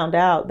I found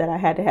out that I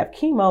had to have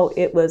chemo,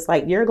 it was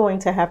like, you're going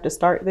to have to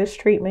start this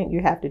treatment.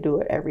 You have to do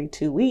it every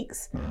 2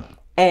 weeks,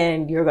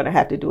 and you're going to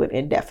have to do it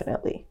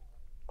indefinitely.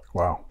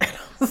 Wow.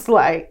 It's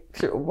like,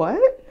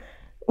 what?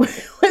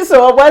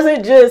 So it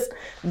wasn't just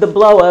the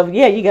blow of,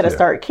 you got to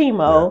start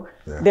chemo.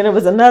 Yeah. Then it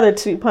was another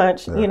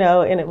 2-punch,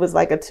 and it was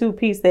like a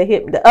 2-piece that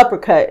hit the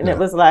uppercut. And it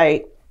was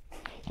like,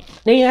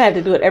 then you had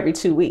to do it every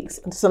 2 weeks.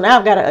 So now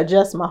I've got to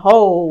adjust my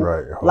whole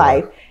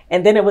life.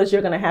 And then it was,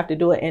 you're going to have to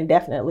do it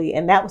indefinitely.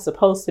 And that was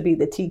supposed to be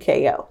the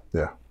TKO.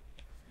 Yeah.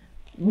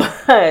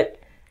 But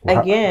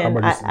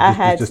again, I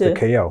had just to.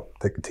 Just the KO.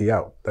 Take the T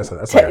out. That's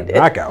like a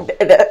knockout.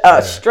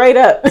 Straight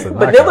up.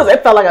 But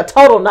it felt like a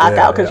total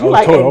knockout because you're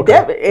like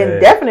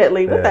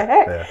indefinitely. What the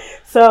heck? Yeah.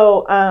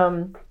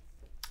 So,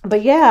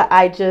 but yeah,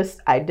 I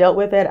dealt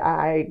with it.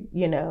 I,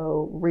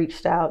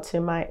 reached out to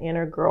my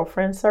inner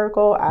girlfriend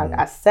circle.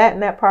 I sat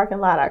in that parking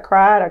lot. I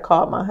cried. I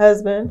called my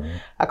husband.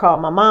 I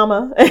called my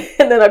mama.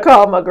 And then I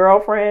called my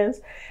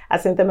girlfriends. I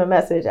sent them a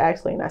message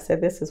actually. And I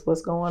said, this is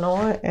what's going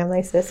on. And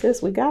they said,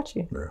 sis, we got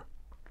you. Yeah.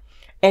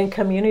 And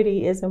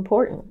community is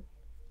important.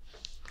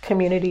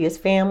 Community is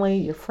family,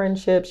 your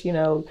friendships,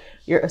 your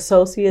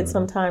associates,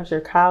 sometimes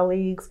your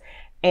colleagues.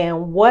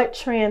 And what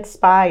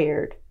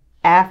transpired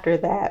after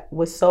that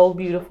was so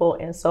beautiful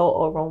and so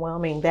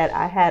overwhelming that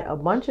I had a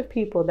bunch of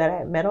people that I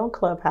had met on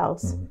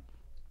Clubhouse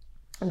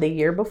the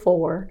year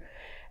before,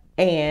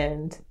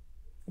 and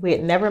we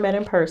had never met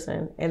in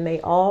person, and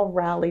they all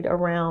rallied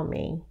around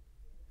me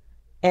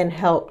and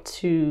helped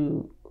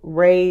to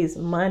raise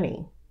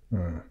money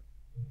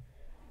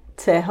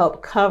to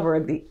help cover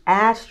the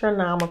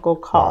astronomical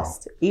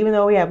cost. Wow. Even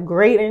though we have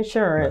great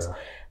insurance,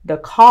 the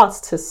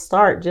cost to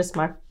start just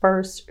my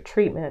first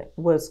treatment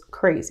was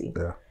crazy.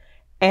 Yeah.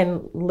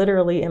 And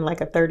literally in like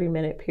a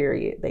 30-minute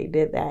period, they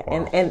did that.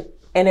 Wow.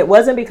 And it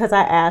wasn't because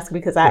I asked,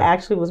 because I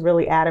actually was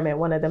really adamant.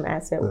 One of them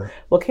asked,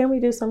 well, can we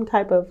do some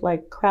type of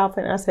like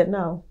crowdfunding? I said,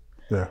 no.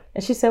 Yeah.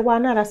 And she said, why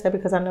not? I said,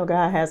 because I know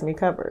God has me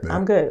covered. Yeah.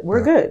 I'm good.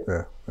 We're good.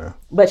 Yeah. Yeah.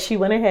 But she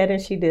went ahead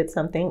and she did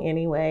something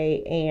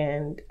anyway.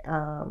 And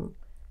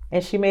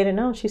she made it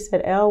known. She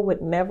said, Elle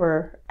would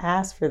never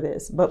ask for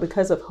this, but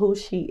because of who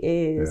she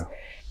is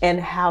and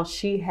how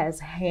she has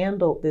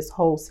handled this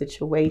whole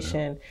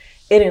situation,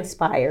 it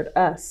inspired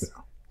us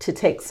to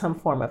take some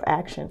form of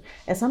action.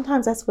 And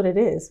sometimes that's what it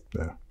is.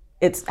 Yeah.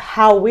 It's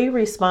how we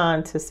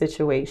respond to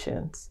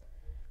situations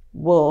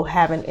will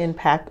have an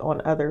impact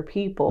on other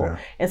people. Yeah.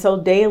 And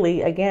so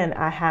daily, again,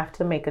 I have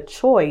to make a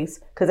choice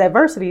because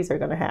adversities are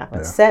going to happen.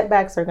 Yeah.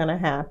 Setbacks are going to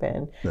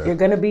happen. Yeah. You're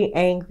going to be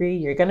angry.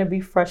 You're going to be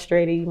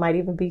frustrated. You might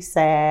even be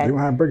sad. You're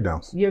going to have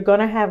breakdowns. You're going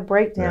to have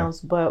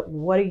breakdowns, but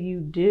what do you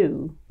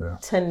do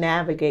to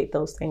navigate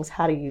those things?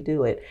 How do you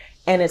do it?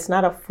 And it's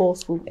not a full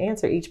swoop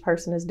answer. Each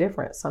person is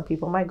different. Some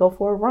people might go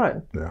for a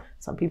run. Yeah.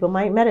 Some people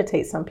might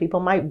meditate. Some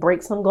people might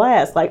break some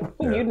glass. Like,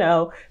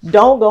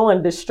 don't go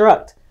and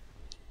destruct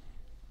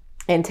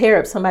and tear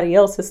up somebody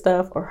else's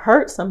stuff or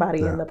hurt somebody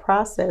in the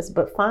process,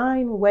 but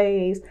find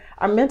ways.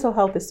 Our mental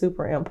health is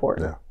super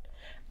important.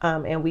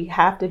 Yeah. And we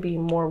have to be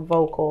more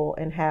vocal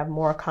and have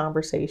more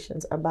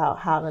conversations about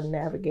how to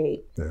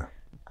navigate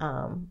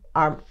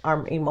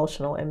our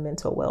emotional and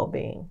mental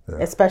well-being,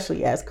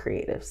 especially as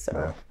creatives.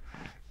 So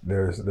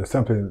there's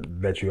something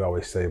that you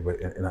always say, but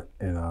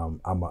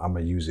I'm gonna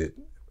use it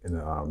in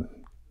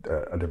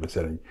a different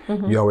setting.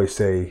 You always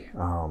say,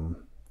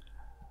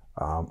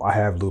 I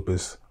have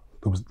lupus.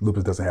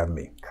 Lupus doesn't have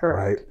me. Correct.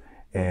 Right?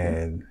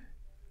 And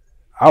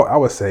I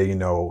would say,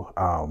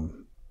 I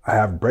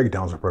have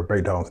breakdowns, but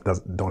breakdowns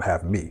don't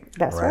have me.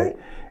 That's right.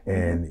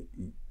 And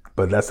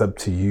but that's up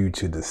to you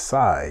to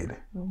decide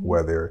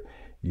whether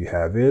you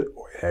have it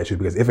or it has you.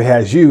 Because if it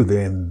has you,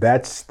 then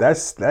that's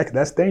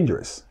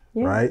dangerous,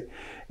 right?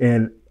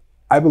 And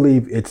I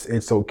believe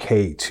it's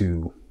okay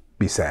to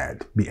be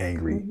sad, be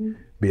angry,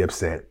 be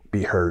upset,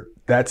 be hurt.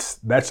 That's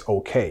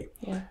okay.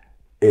 Yeah.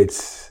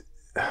 It's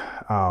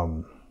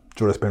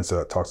Joe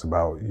Dispenza talks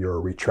about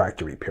your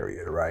retractory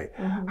period, right?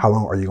 How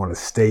long are you going to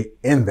stay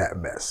in that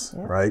mess,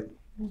 right?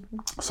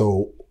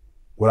 So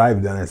what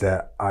I've done is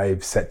that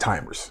I've set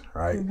timers,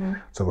 right?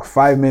 So for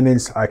 5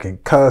 minutes, I can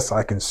cuss,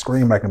 I can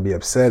scream, I can be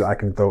upset, I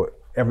can throw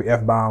every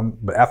F-bomb,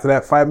 but after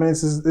that 5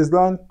 minutes is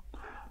done,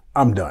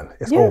 I'm done.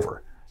 It's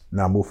over.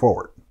 Now move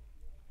forward.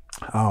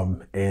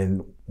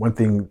 And one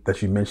thing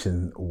that you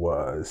mentioned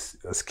was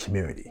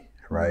community,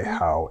 right?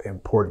 How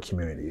important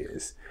community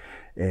is.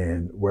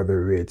 And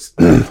whether it's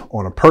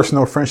on a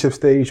personal friendship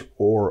stage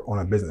or on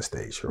a business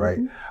stage, right?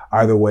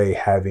 Either way,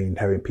 having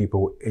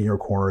people in your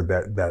corner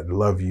that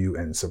love you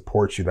and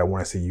support you, that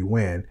want to see you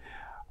win,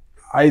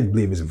 I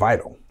believe is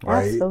vital,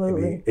 right?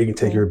 Absolutely. I mean, it can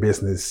take your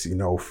business,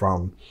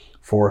 from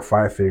 4 or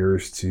 5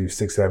 figures to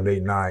 6, 7,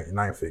 8,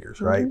 9 figures,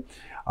 right?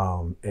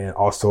 And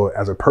also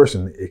as a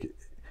person,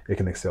 it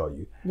can excel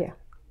you. Yeah.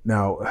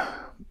 Now,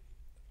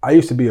 I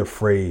used to be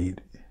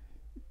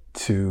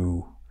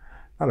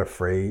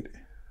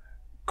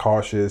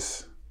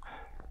cautious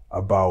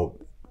about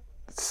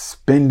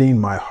spending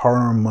my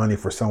hard-earned money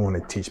for someone to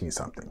teach me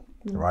something.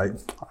 right?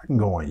 I can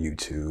go on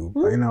YouTube.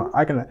 You know,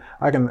 I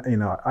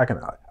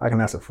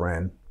can ask a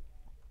friend.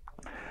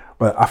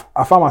 But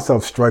I found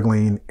myself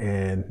struggling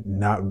and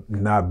not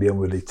being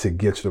able to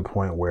get to the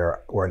point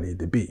where I need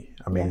to be.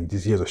 I mean,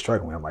 these years of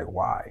struggling. I'm like,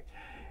 why?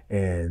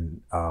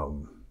 And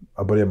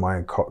a buddy of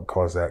mine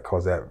calls that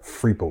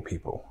freepo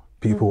people.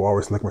 People who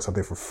always looking for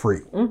something for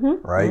free,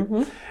 right?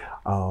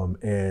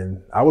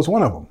 And I was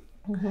one of them.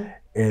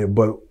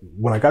 But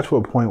when I got to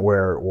a point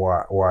where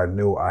I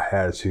knew I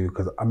had to,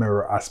 because I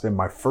remember I spent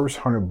my first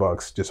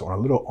 $100 just on a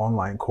little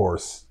online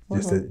course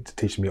just to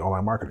teach me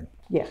online marketing.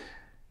 Yeah,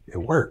 it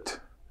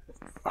worked.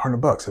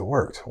 $100, it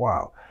worked.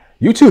 Wow.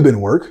 YouTube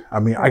didn't work. I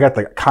mean, I got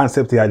the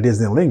concept, the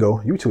ideas, and the lingo.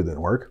 YouTube didn't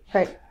work.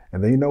 Right.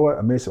 And then you know what?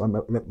 I made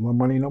some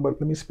money. You know what?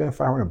 Let me spend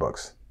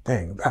 $500.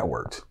 Dang, that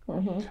worked.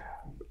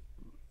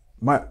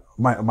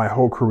 My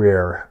whole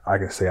career, I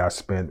can say I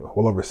spent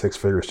well over 6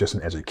 figures just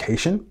in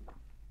education.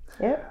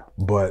 Yeah.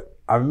 But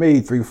I've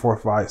made 3, 4,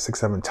 5, 6,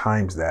 7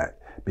 times that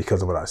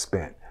because of what I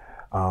spent.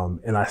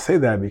 And I say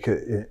that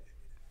because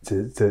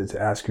to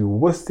ask you,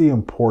 what's the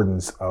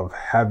importance of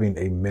having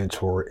a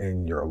mentor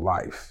in your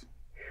life?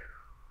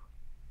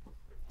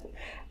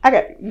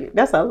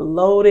 That's a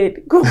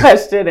loaded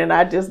question, and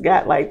I just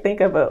got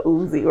think of a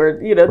Uzi or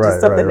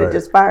just something that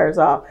just fires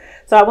off.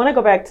 So I want to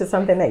go back to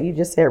something that you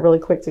just said really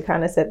quick to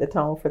kind of set the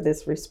tone for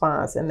this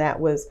response, and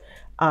that was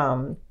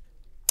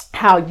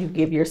how you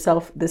give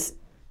yourself this.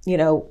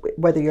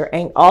 Whether you're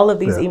angry, all of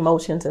these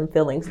emotions and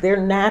feelings,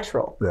 they're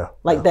natural.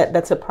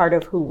 That's a part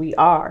of who we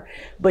are.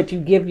 But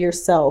you give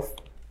yourself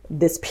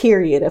this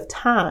period of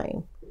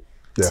time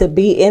to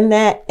be in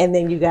that, and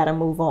then you got to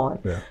move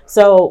on.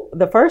 So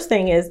the first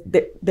thing is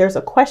there's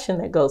a question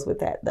that goes with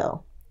that,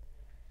 though.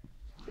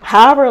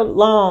 However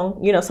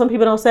long, some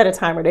people don't set a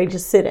timer, they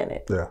just sit in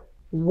it.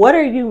 What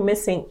are you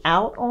missing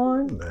out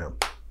on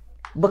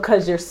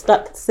because you're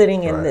stuck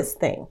sitting in this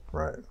thing?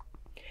 Right.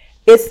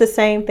 It's the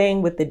same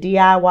thing with the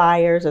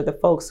DIYers or the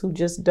folks who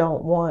just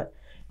don't want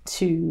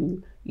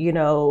to,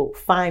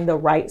 find the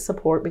right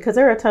support, because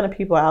there are a ton of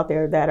people out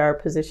there that are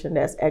positioned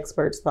as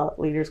experts, thought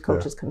leaders,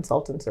 coaches,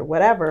 consultants, or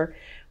whatever.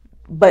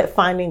 But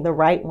finding the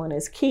right one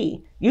is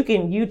key. You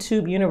can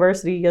YouTube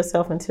university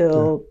yourself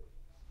until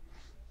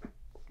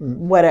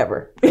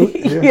whatever,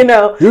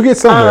 you'll get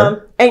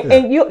somewhere.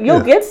 And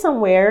you'll get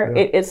somewhere.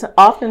 It's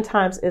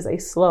oftentimes is a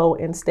slow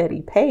and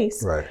steady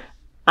pace. Right.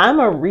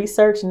 I'm a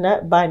research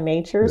nut by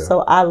nature,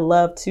 so I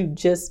love to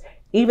just,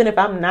 even if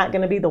I'm not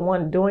going to be the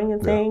one doing the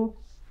thing,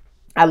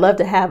 I love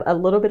to have a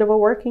little bit of a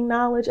working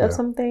knowledge of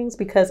some things,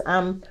 because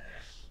I'm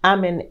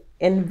an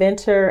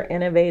inventor,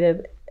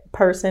 innovative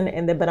person,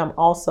 but I'm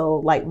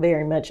also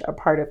very much a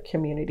part of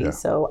community.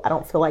 So I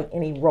don't feel like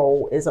any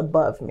role is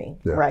above me,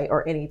 right?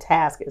 Or any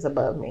task is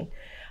above me.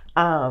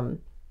 But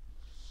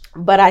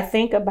I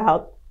think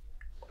about,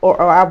 or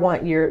I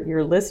want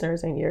your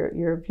listeners and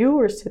your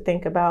viewers to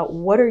think about,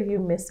 what are you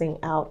missing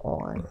out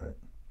on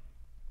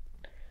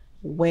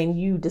when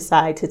you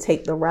decide to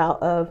take the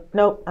route of,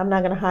 nope, I'm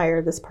not going to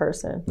hire this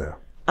person.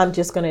 I'm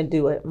just going to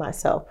do it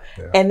myself.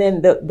 And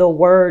then the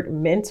word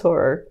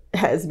mentor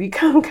has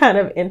become kind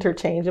of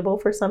interchangeable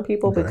for some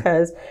people,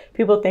 because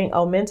people think,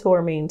 oh,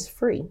 mentor means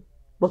free.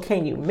 Well,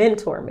 can you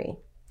mentor me?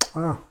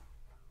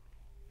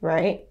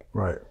 Right?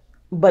 Right.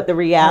 But the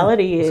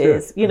reality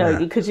is,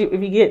 because if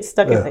you get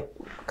stuck in the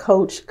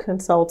coach,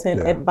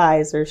 consultant,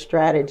 advisor,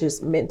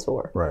 strategist,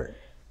 mentor,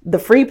 the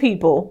free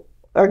people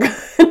are going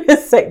to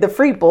say the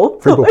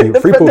freeple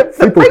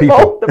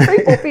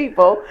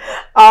people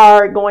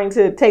are going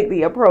to take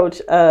the approach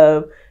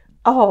of,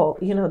 oh,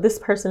 this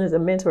person is a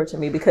mentor to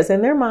me, because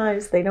in their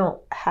minds they don't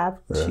have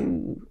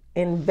to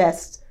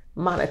invest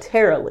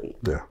monetarily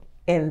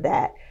in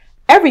that.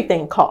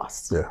 Everything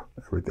costs. Yeah,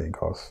 everything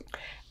costs.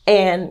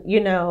 And,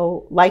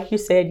 like you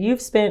said,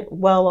 you've spent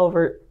well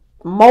over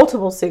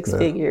multiple 6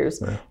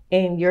 figures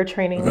in your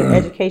training and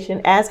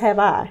education, as have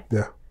I.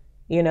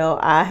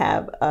 I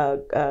have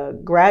a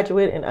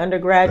graduate and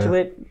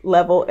undergraduate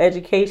level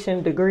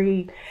education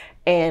degree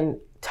and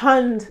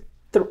tons,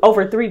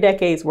 over 3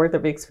 decades worth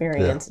of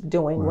experience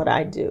doing what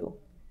I do.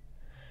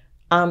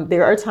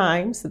 There are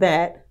times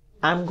that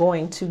I'm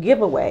going to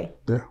give away.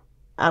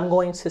 I'm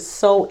going to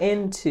sow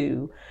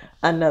into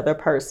another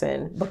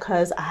person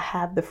because I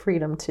have the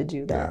freedom to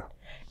do that.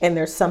 And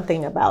there's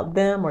something about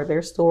them or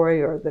their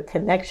story or the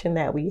connection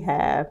that we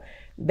have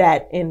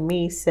that in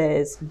me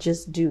says,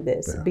 just do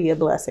this, be a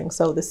blessing,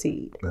 sow the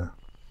seed.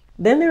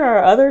 Then there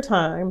are other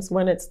times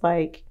when it's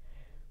like,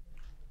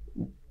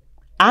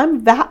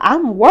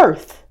 I'm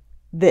worth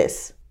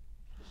this.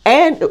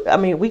 And I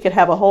mean, we could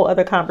have a whole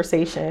other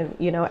conversation,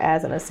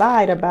 as an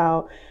aside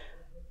about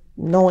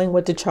knowing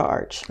what to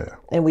charge.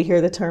 And we hear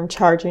the term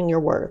charging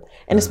your worth.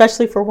 And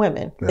especially for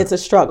women, it's a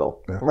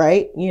struggle,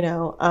 right?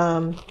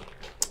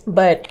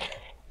 But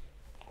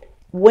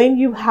when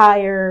you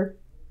hire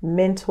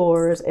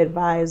mentors,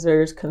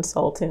 advisors,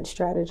 consultants,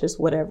 strategists,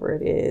 whatever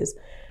it is,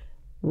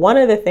 one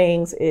of the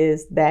things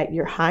is that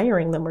you're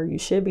hiring them, or you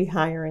should be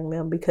hiring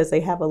them, because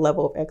they have a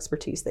level of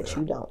expertise that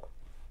you don't.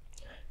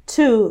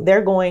 2,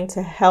 they're going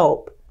to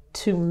help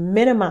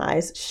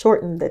to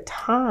shorten the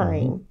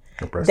time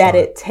that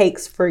it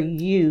takes for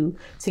you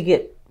to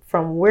get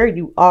from where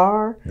you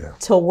are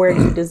to where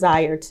you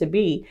desire to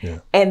be. Yeah.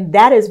 And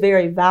that is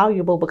very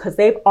valuable because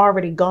they've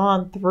already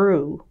gone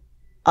through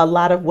a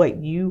lot of what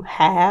you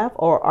have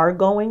or are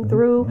going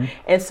through.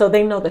 And so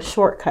they know the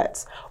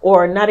shortcuts,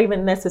 or not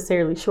even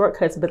necessarily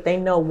shortcuts, but they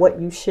know what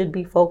you should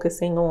be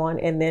focusing on.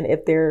 And then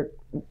if they're,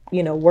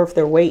 worth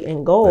their weight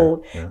in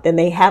gold, then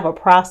they have a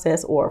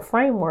process or a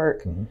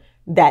framework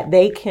that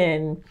they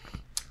can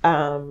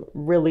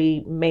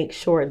really make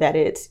sure that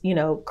it's,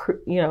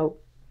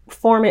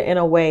 form it in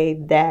a way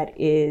that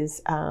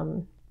is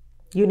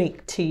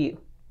unique to you.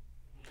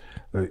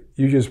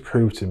 You just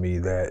proved to me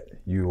that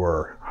you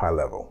are high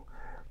level.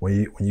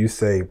 When you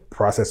say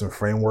process and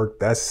framework,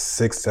 that's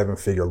 6-7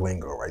 figure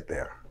lingo right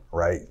there,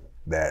 right?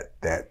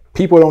 That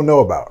people don't know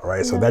about,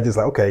 right? So that just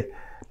like, okay,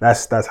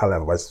 that's high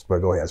level. But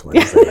go ahead, I just want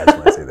to say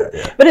that.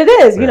 Yeah. But it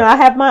is, I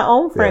have my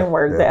own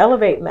framework, the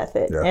Elevate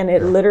method, and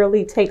it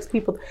literally takes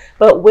people.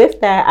 But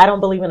with that, I don't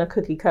believe in a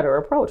cookie cutter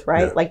approach,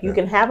 right? Like you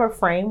can have a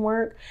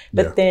framework,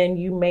 but then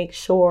you make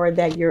sure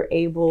that you're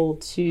able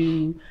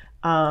to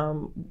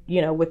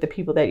with the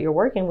people that you're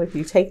working with,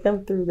 you take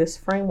them through this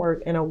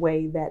framework in a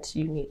way that's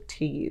unique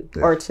to you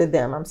or to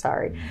them. I'm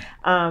sorry.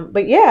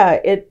 But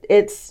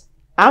it's,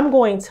 I'm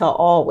going to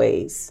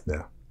always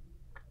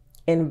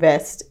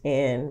invest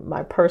in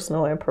my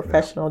personal and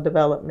professional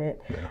development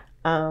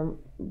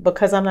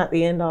because I'm not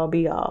the end all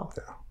be all.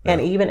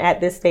 And even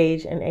at this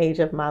stage and age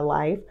of my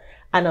life,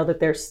 I know that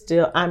there's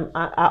still,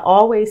 I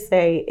always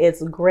say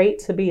it's great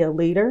to be a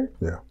leader,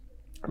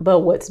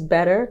 but what's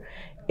better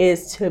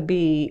is to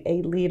be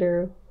a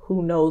leader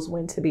who knows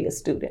when to be a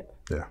student.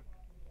 Yeah.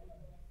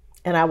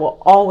 And I will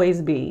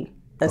always be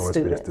a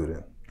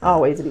student.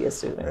 Always be a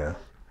student. Yeah.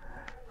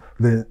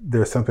 Then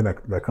there's something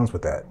that comes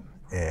with that.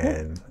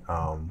 And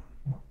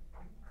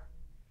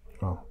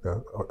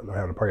they're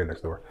having a party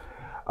next door.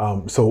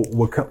 So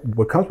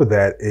what comes with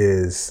that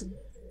is,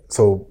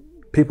 so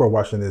people are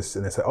watching this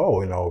and they say,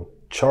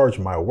 charge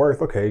my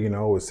worth. Okay,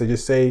 so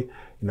just say,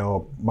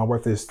 my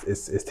worth is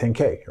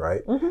 10K,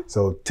 right?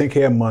 So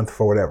 10K a month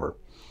for whatever.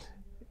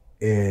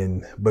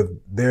 But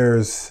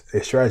there's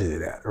a strategy to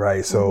that,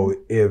 right? So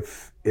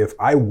if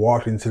I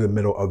walked into the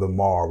middle of the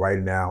mall right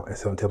now and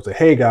someone tells me,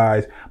 hey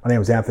guys, my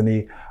name is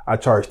Anthony, I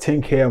charge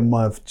 10K a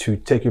month to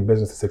take your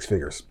business to 6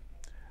 figures.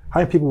 How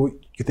many people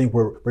you think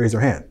will raise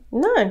their hand?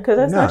 None, because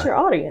that's not your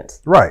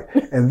audience. Right.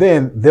 And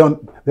then they'll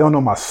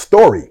know my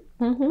story,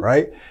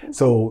 right?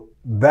 So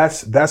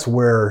that's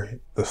where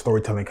the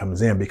storytelling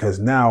comes in, because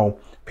now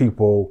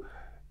people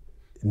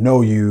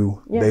know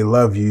you, they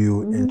love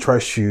you and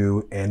trust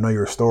you and know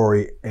your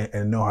story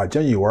and know how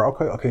genuine you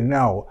are.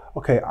 Now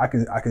I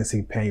can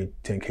see paying you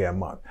 10K a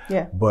month.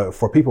 Yeah. But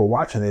for people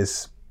watching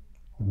this,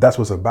 that's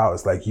what's about.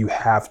 It's like you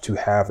have to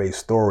have a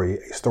story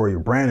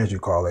brand, as you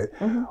call it,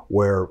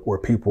 where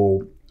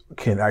people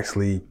can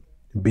actually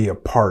be a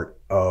part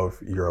of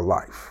your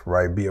life,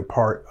 right? Be a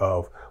part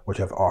of what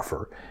you have to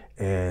offer.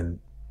 And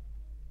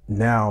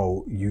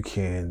now you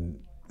can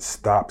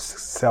stop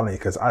selling,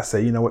 because I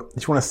say, you know what,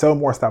 if you want to sell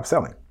more, stop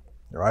selling,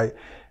 right?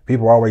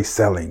 People are always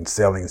selling.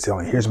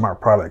 Here's my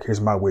product,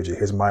 here's my widget,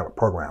 here's my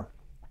program,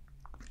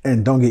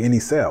 and don't get any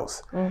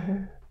sales.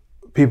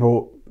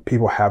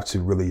 People have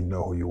to really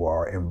know who you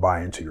are and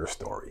buy into your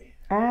story.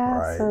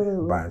 Absolutely.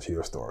 Right? Buy into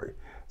your story.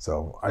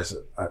 So I just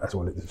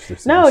wanted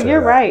to No,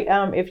 you're right.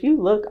 If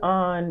you look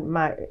on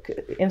my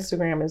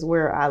Instagram is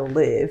where I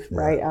live,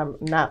 right? I'm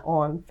not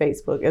on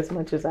Facebook as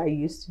much as I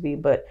used to be.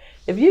 But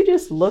if you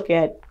just look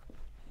at,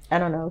 I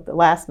don't know, the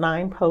last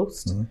 9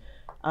 posts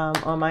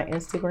on my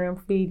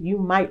Instagram feed, you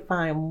might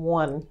find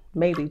 1,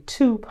 maybe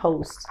 2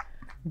 posts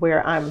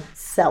where I'm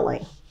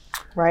selling,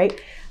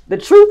 right? The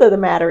truth of the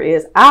matter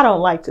is I don't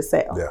like to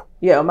sell.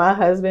 My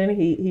husband,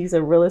 he's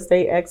a real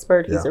estate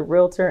expert. He's a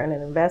realtor and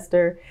an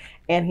investor.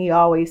 And he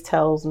always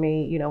tells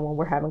me, when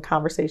we're having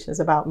conversations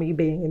about me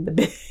being in the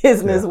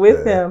business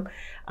with him,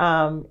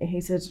 and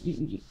he says,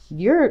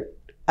 you're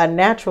a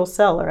natural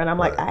seller. And I'm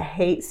like, I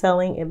hate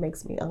selling. It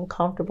makes me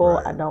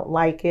uncomfortable. I don't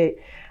like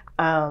it.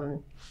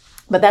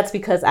 But that's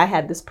because I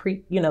had this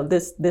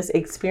this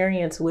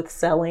experience with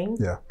selling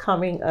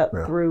coming up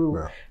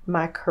through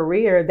my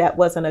career that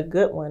wasn't a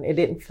good one. It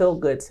didn't feel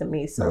good to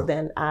me. So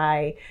then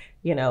I,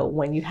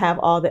 when you have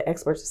all the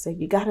experts to say,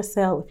 you got to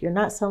sell. If you're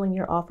not selling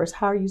your offers,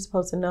 how are you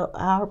supposed to know?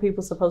 How are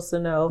people supposed to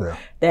know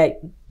that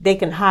they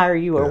can hire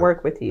you or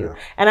work with you?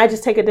 And I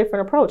just take a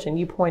different approach. And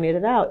you pointed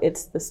it out.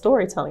 It's the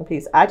storytelling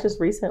piece. I just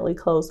recently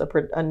closed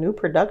a new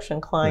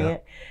production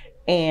client,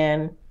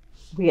 and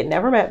we had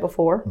never met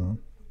before.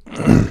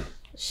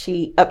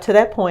 She, up to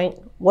that point,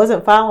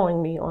 wasn't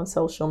following me on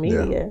social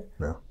media,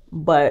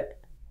 but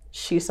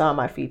she saw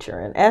my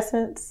feature in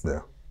Essence.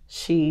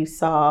 She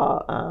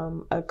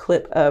saw a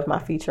clip of my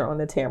feature on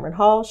the Tamron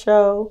Hall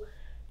show.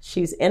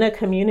 She's in a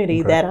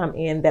community that I'm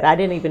in that I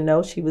didn't even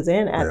know she was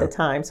in at the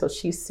time. So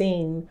she's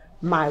seen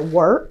my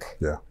work,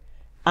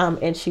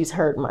 and she's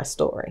heard my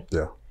story.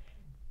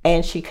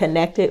 And she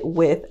connected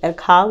with a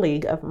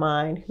colleague of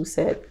mine who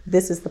said,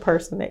 this is the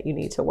person that you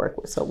need to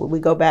work with. So we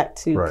go back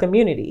to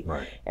community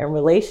and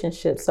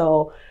relationships.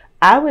 So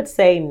I would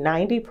say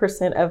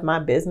 90% of my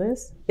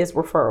business is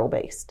referral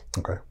based.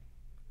 Okay.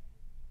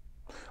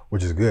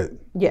 Which is good.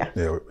 Yeah.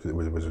 Yeah,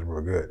 which is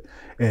real good.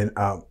 And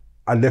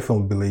I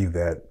definitely believe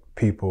that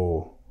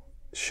people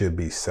should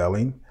be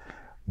selling,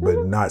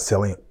 but not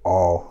selling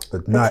all,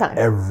 but not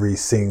every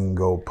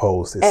single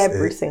post.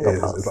 Every single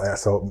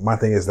post. So my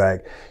thing is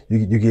like,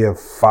 you give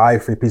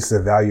 5 free pieces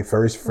of value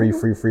first, free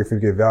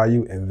good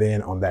value. And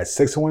then on that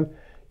 6th one,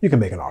 you can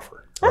make an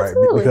offer, right?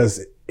 Absolutely.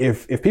 Because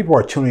if people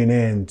are tuning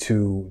in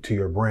to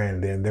your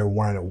brand, then they're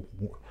going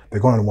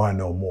to want to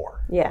know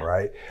more,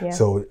 right? Yeah.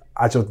 So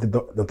I just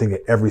don't think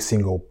that every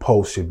single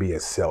post should be a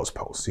sales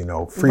post. You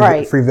know, free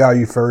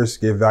value first,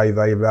 give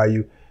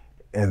value,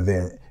 and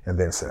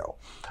then sell.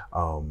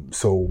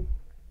 So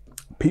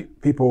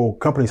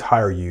companies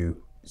hire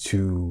you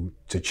to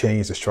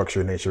change the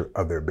structure and nature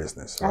of their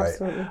business, right?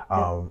 Absolutely.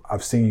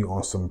 I've seen you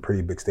on some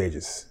pretty big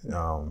stages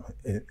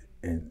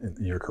in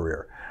your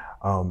career.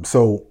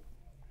 So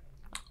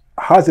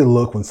how does it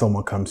look when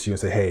someone comes to you and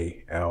say,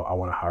 "Hey, Elle, I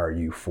want to hire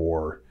you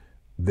for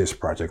this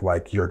project,"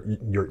 like your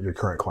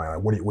current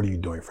client? Like, what are you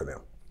doing for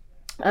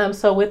them?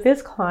 So with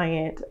this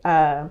client,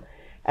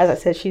 as I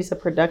said, she's a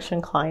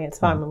production client.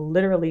 So I'm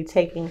literally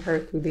taking her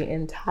through the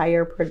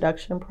entire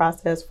production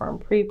process, from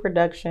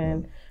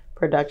pre-production,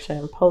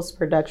 production,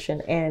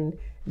 post-production, and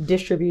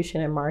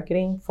distribution and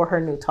marketing for her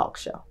new talk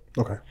show.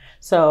 Okay.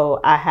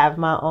 So I have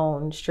my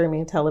own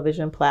streaming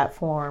television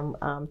platform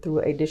through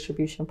a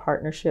distribution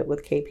partnership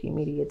with KP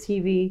Media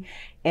TV,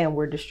 and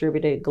we're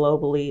distributed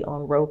globally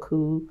on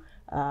Roku,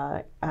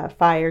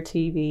 Fire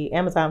TV,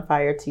 Amazon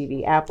Fire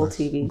TV, Apple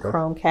TV,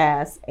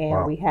 Chromecast,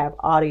 and we have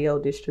audio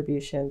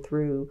distribution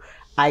through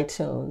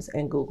iTunes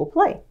and Google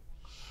Play.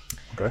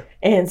 Okay.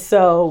 And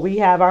so we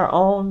have our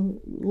own,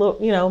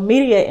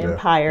 media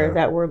empire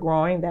that we're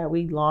growing, that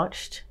we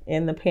launched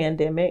in the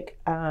pandemic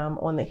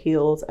on the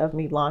heels of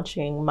me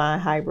launching my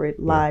hybrid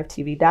live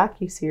TV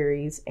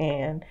docuseries.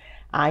 And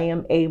I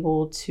am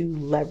able to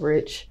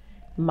leverage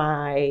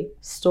my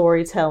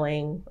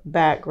storytelling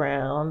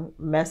background,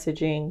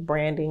 messaging,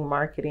 branding,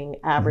 marketing,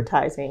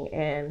 advertising,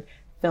 and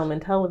film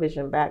and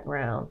television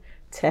background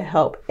to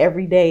help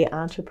everyday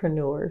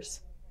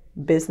entrepreneurs,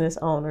 business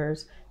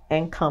owners,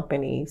 and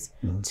companies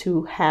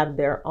to have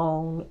their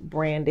own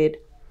branded,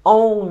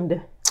 owned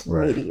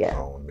media.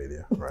 Owned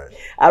media, right.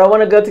 I don't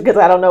want to go because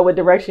I don't know what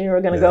direction you're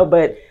going to go,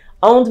 but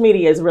owned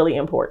media is really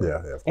important.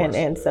 Yeah, of course.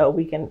 And so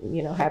we can,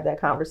 have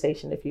that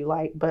conversation if you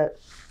like, but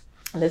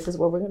this is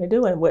what we're going to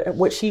do. And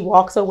what she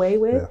walks away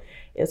with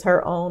is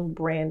her own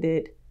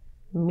branded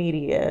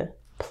media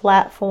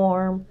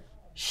platform,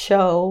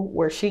 show,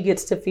 where she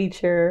gets to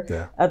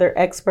feature other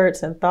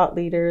experts and thought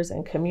leaders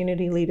and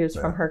community leaders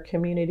from her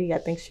community. I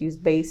think she's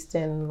based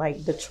in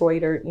like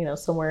Detroit or,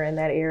 somewhere in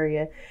that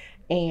area.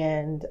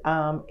 And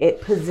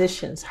it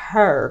positions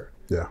her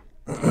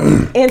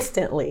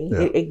instantly.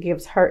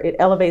 It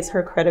elevates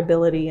her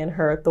credibility and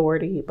her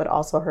authority, but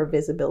also her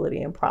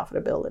visibility and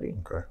profitability.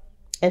 Okay.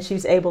 And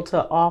she's able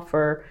to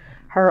offer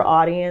her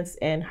audience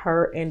and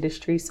her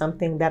industry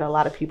something that a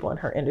lot of people in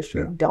her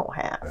industry don't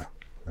have.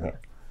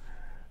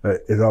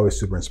 It's always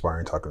super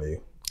inspiring talking to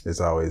you.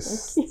 It's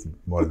always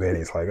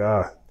motivating. It's like,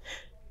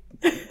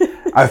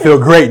 I feel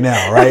great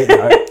now, right?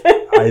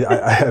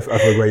 I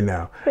feel great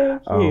now.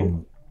 Thank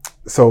you.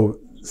 So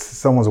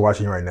someone's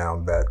watching right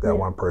now that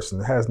one person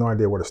has no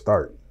idea where to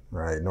start,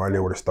 right? No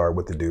idea where to start,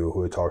 what to do,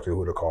 who to talk to,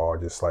 who to call.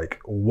 Just like,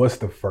 what's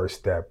the first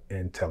step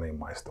in telling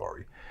my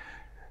story?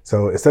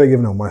 So instead of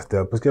giving them one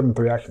step, let's give them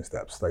 3 action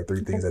steps, like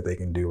 3 things that they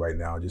can do right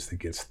now just to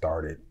get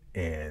started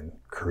in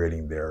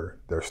creating their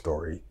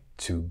story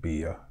to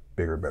be a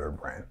bigger, better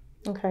brand.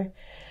 Okay.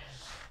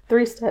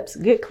 3 steps.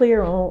 Get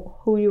clear on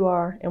who you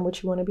are and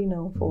what you want to be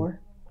known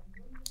for.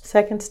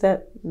 Second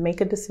step,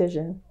 make a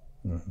decision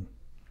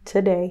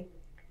today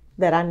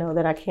that I know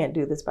that I can't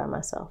do this by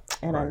myself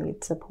and I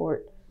need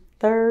support.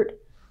 Third,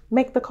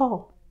 make the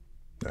call.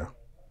 Yeah.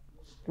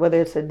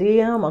 Whether it's a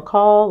DM, a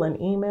call, an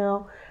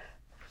email,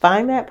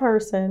 find that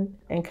person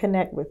and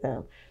connect with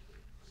them.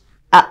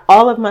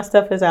 All of my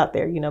stuff is out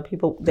there.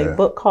 People, they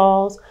book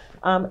calls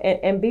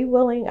and be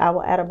willing. I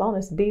will add a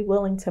bonus. Be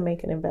willing to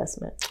make an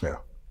investment. Yeah.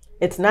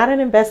 It's not an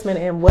investment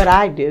in what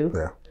I do.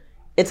 Yeah.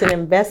 It's an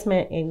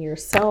investment in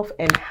yourself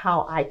and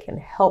how I can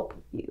help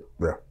you.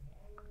 Yeah.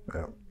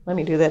 Yeah. Let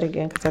me do that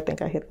again because I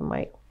think I hit the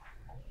mic.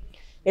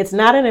 It's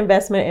not an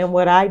investment in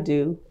what I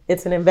do.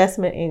 It's an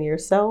investment in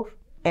yourself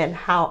and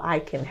how I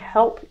can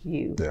help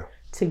you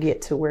to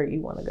get to where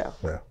you want to go.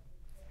 Yeah.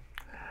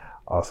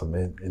 Awesome.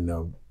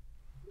 And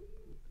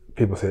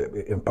people say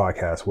in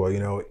podcasts,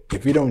 well,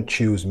 if you don't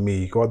choose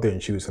me, go out there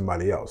and choose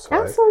somebody else.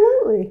 Right?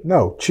 Absolutely.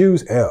 No,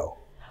 choose Elle.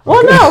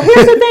 Well, no,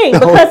 here's the thing,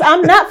 because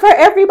I'm not for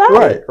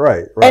everybody.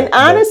 Right. And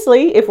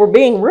honestly, if we're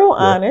being real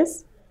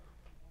honest,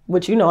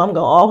 which I'm going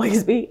to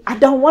always be, I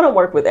don't want to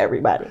work with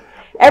everybody.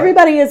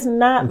 Everybody is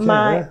not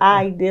my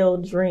ideal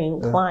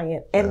dream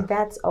client, and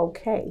that's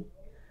okay.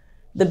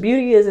 The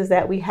beauty is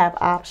that we have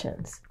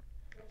options.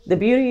 The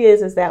beauty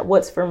is that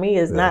what's for me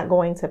is not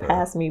going to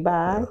pass me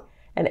by. Yeah.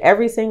 And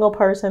every single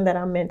person that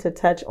I'm meant to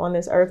touch on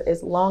this earth,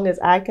 as long as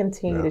I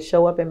continue to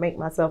show up and make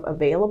myself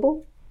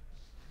available,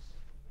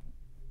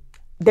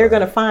 they're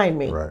going to find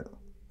me.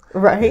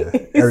 Right.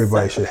 Yeah.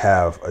 Everybody should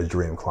have a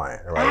dream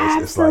client,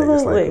 right? It's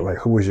like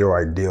who is your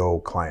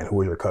ideal client?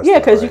 Who is your customer? Yeah,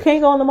 because you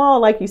can't go in the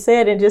mall, like you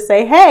said, and just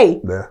say,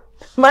 hey,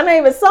 my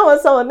name is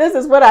so-and-so, and this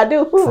is what I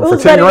do.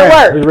 Who's ready to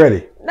work? Who's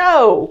ready?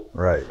 No.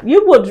 Right.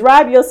 You will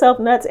drive yourself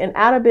nuts and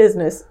out of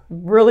business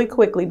really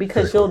quickly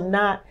because you'll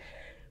not.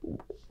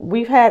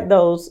 We've had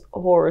those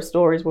horror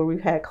stories where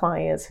we've had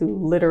clients who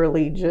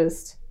literally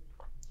just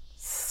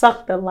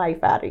suck the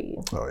life out of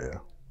you. Oh, yeah.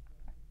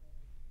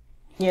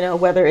 You know,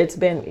 whether it's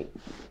been,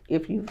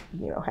 if you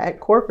had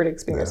corporate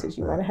experiences,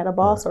 you might have had a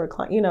boss or a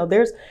client. You know,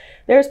 there's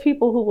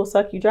people who will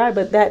suck you dry,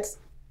 but that's,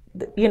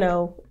 you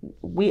know,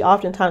 we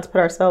oftentimes put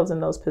ourselves in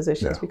those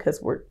positions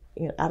because we're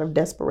out of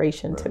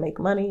desperation to make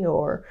money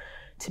or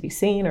to be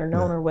seen or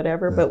known or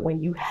whatever. But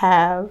when you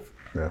have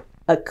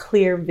a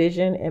clear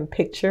vision and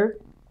picture,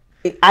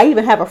 I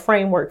even have a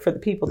framework for the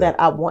people that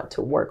I want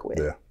to work with.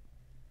 Yeah.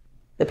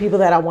 The people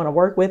that I want to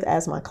work with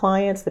as my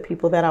clients, the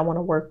people that I want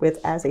to work with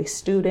as a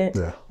student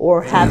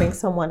or having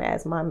someone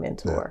as my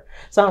mentor. Yeah.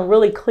 So I'm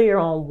really clear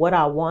on what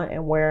I want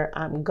and where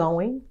I'm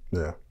going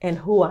and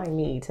who I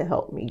need to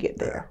help me get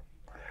there.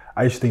 Yeah.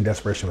 I used to think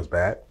desperation was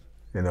bad,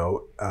 you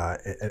know,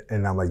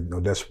 and I'm like,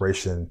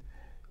 desperation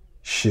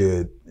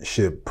should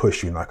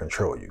push you, not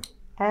control you.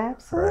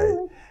 Absolutely.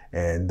 Right?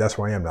 And that's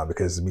where I am now,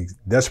 because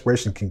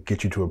desperation can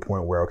get you to a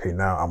point where, okay,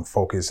 now I'm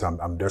focused,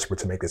 I'm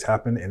desperate to make this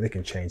happen, and it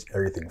can change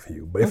everything for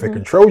you. But if it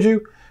controls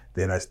you,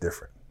 then that's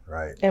different,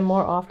 right? And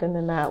more often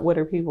than not, what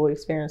are people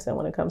experiencing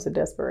when it comes to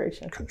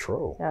desperation?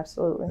 Control.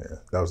 Absolutely. Yeah,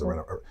 that was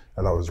random.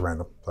 I thought it was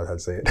random. So I had to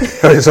say it.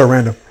 It's so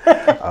random.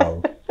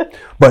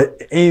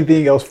 But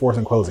anything else for us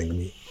in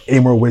closing? Any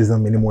more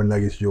wisdom, any more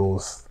nuggets,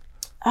 Jules?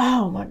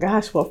 Oh my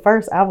gosh. Well,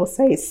 first I will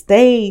say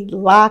stay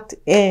locked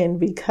in,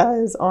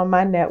 because on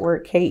my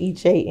network,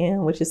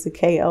 KEJN, which is the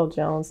KL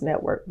Jones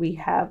Network, we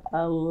have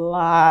a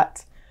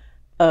lot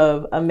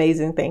of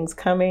amazing things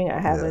coming.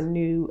 I have a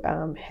new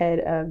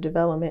head of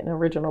development and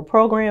original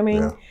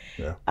programming.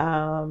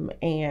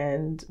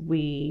 And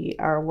we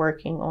are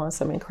working on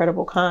some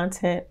incredible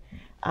content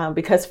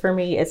because for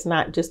me, it's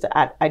not just,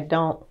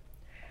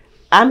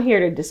 I'm here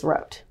to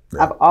disrupt.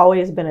 I've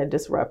always been a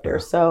disruptor.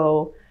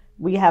 So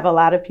we have a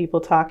lot of people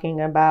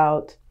talking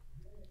about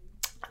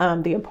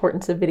the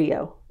importance of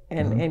video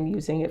and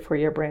using it for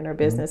your brand or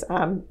business.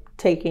 I'm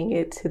taking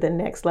it to the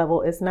next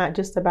level. It's not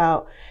just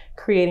about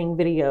creating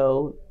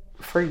video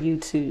for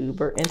YouTube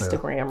or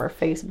Instagram or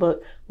Facebook.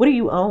 What do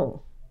you own?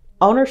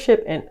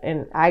 Ownership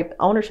and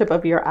ownership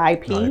of your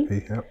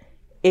IP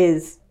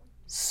is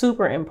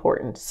super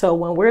important. So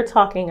when we're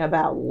talking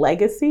about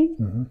legacy,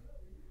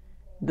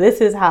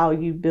 this is how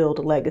you build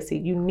legacy.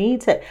 You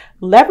need to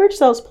leverage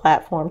those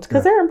platforms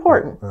because they're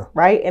important,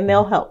 right? And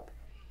they'll help.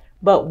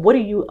 But what do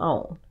you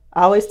own?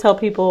 I always tell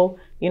people,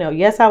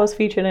 yes, I was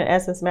featured in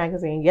Essence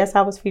Magazine. Yes,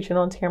 I was featured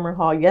on Tamron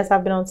Hall. Yes,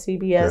 I've been on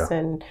CBS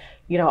and,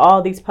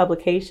 all these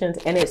publications.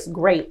 And it's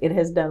great. It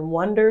has done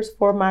wonders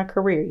for my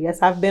career.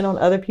 Yes, I've been on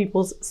other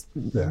people's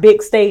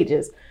big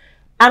stages.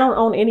 I don't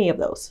own any of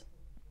those.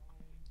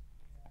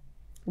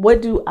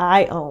 What do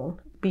I own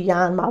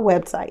beyond my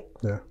website?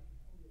 Yeah.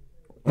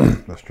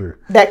 That's true.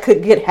 That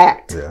could get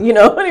hacked. You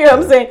know what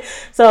I'm saying?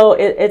 So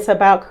it's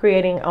about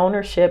creating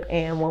ownership.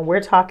 And when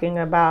we're talking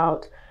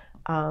about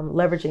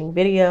leveraging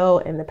video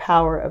and the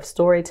power of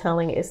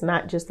storytelling, it's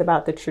not just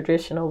about the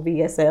traditional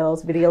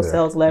VSLs, video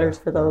sales letters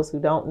for those who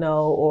don't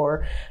know,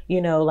 or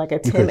like a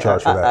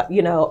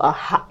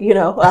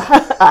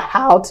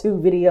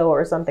how-to video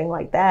or something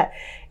like that.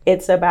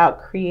 It's about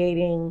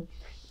creating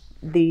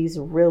these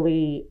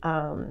really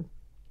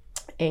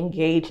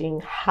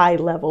engaging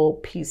high-level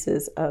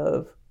pieces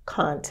of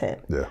content,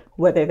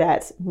 whether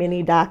that's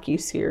mini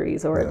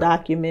docuseries or a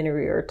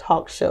documentary or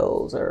talk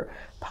shows or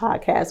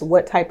podcasts.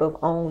 What type of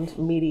owned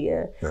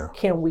media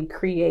can we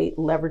create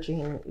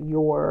leveraging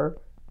your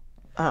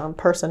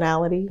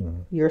personality,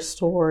 your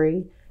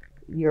story,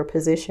 your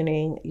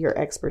positioning, your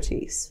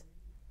expertise?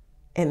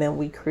 And then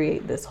we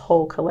create this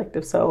whole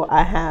collective. So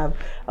I have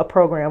a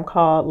program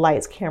called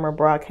Lights, Camera,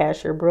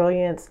 Broadcast Your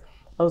Brilliance.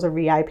 Those are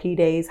VIP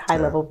days,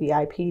 high-level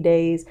VIP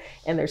days.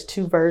 And there's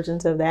 2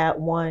 versions of that.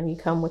 One, you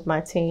come with my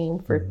team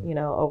for,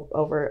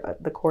 over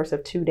the course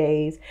of 2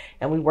 days,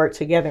 and we work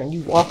together, and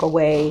you walk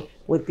away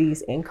with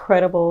these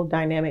incredible,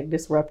 dynamic,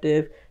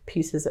 disruptive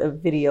pieces of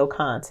video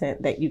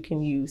content that you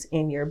can use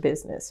in your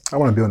business. I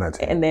want to be on that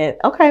team. And then,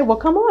 okay, well,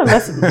 come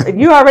on.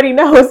 You already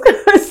know it's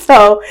good.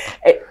 So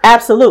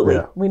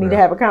absolutely, we need to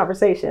have a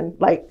conversation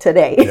like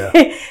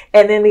today.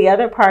 And then the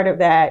other part of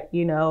that,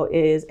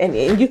 is,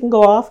 and you can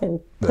go off and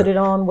put it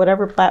on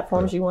whatever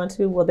platforms you want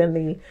to. Well,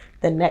 then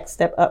the next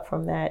step up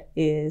from that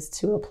is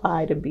to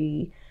apply to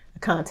be a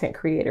content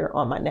creator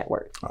on my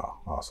network. Oh,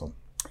 awesome.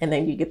 And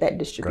then you get that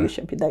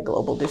distribution, that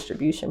global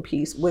distribution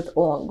piece with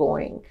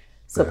ongoing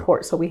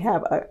support. So we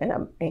have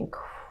an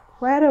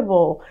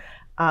incredible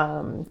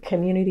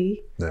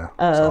community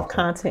of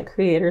content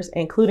creators,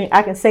 including,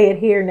 I can say it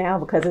here now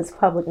because it's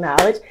public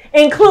knowledge,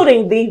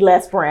 including the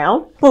Les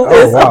Brown, who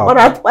is on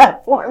our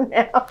platform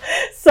now.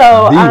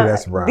 So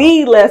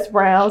the Les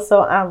Brown.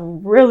 So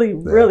I'm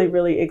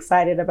really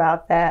excited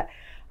about that.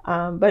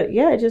 But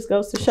yeah, it just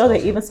goes to show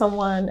that even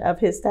someone of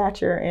his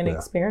stature and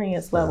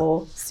experience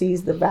level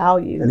sees the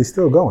value. And he's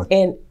still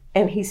going.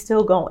 And he's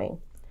still going.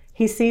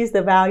 He sees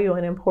the value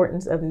and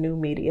importance of new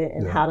media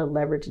and how to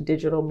leverage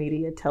digital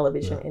media,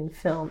 television, and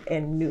film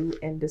in new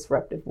and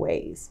disruptive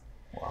ways.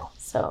 Wow.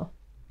 So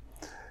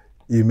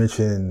you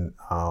mentioned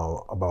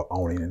about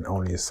owning, and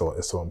owning is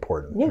so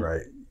important,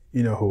 right?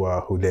 You know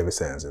who David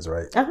Sands is,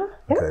 right?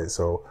 Okay,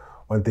 so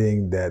one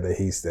thing that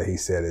he said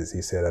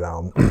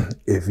that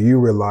if you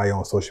rely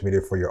on social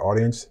media for your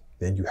audience,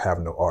 then you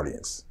have no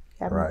audience,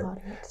 right? No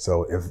audience.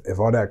 So if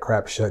all that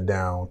crap shut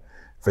down,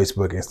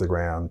 Facebook,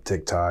 Instagram,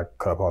 TikTok,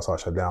 Clubhouse all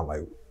shut down,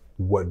 like,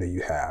 what do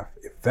you have?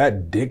 If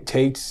that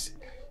dictates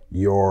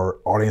your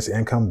audience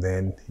income,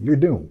 then you're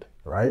doomed,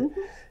 right?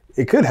 Mm-hmm.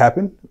 It could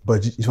happen,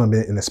 but you just want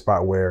to be in a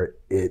spot where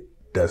it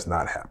does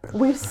not happen.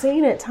 We've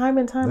seen it time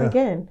and time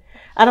again.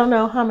 I don't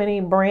know how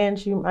many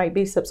brands you might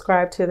be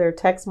subscribed to their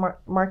text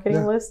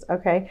marketing list.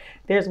 Okay.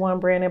 There's one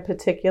brand in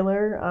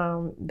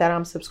particular that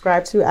I'm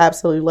subscribed to. I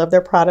absolutely love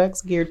their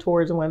products geared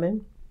towards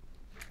women.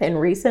 And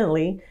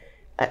recently,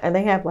 and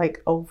they have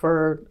like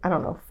over,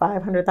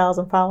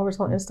 500,000 followers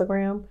on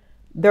Instagram.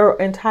 Their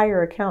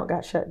entire account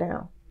got shut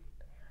down.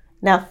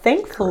 Now,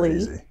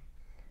 thankfully,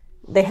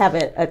 they have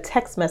a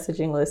text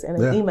messaging list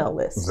and an email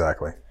list.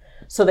 Exactly.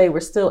 So they were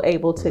still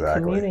able to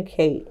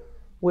communicate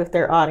with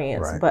their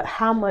audience. Right. But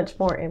how much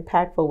more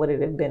impactful would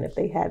it have been if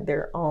they had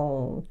their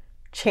own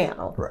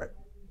channel?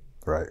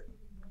 Right.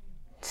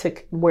 To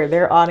where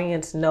their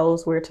audience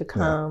knows where to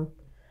come.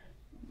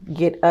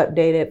 Get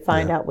updated,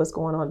 find out what's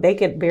going on. They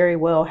could very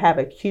well have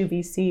a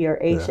QVC or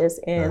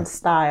HSN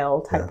style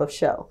type of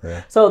show.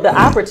 Yeah. So the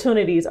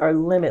opportunities are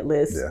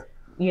limitless,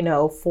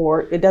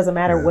 for, it doesn't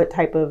matter what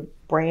type of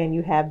brand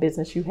you have,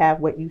 business you have,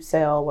 what you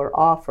sell or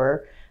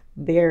offer.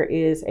 There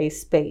is a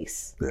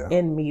space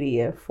in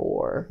media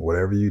for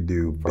whatever you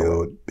do,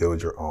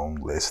 build your own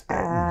list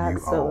that you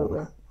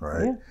own,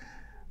 right? Yeah.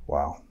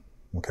 Wow.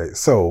 Okay.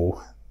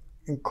 So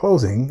in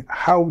closing,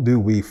 how do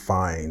we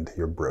find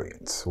your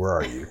brilliance? Where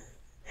are you?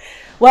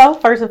 Well,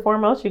 first and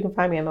foremost, you can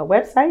find me on my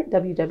website,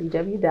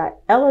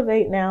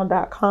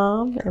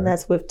 www.elevatenow.com, and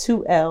that's with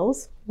 2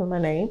 L's in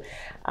my name.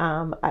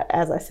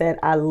 As I said,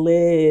 I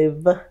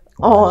live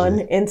on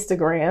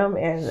Instagram,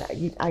 and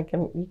you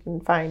can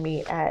find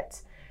me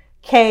at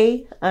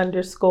K_L,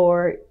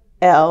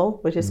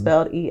 which is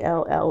spelled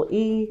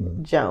ELLE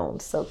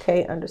Jones. So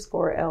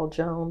K_L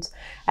Jones.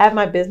 I have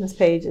my business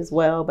page as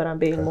well, but I'm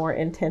being more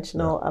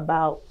intentional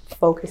about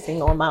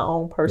focusing on my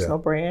own personal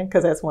brand,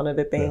 because that's one of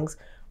the things.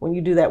 When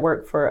you do that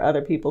work for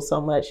other people so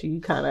much,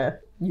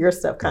 your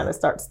stuff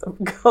starts to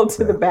go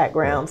to the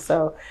background.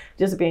 So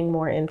just being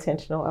more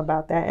intentional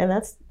about that. And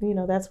that's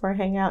where I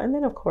hang out. And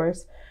then of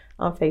course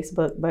on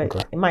Facebook,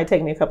 but it might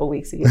take me a couple of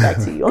weeks to get back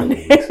to you on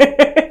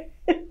there.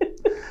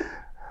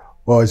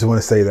 Well, I just want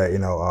to say that,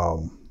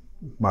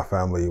 my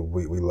family,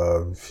 we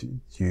love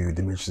you,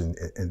 Demetrius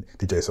and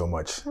DJ, so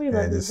much.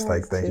 And just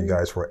thank you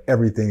guys for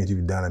everything that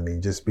you've done. I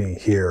mean, just being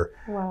here,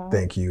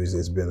 thank you.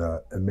 It's been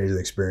an amazing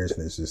experience,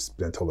 and it's just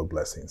been a total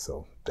blessing.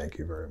 So thank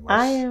you very much.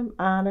 I am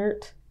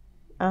honored.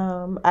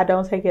 I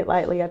don't take it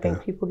lightly. I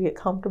think people get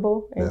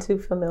comfortable and too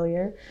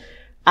familiar.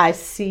 I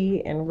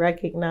see and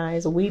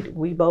recognize, we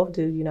both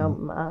do,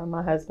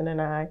 my husband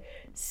and I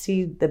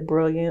see the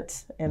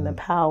brilliance and the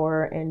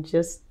power and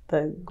just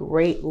the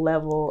great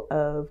level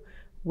of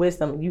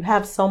wisdom. You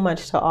have so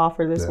much to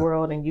offer this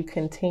world, and you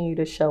continue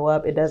to show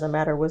up. It doesn't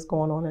matter what's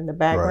going on in the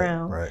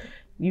background. Right.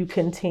 You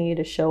continue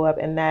to show up,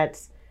 and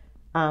that's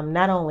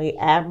not only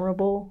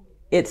admirable,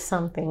 it's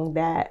something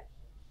that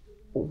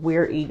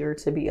we're eager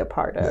to be a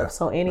part of.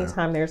 So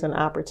anytime there's an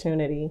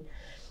opportunity,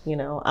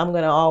 I'm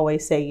going to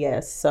always say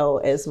yes. So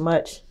as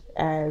much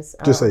as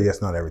just say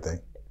yes, not everything.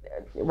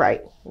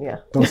 Right. Yeah.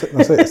 Don't say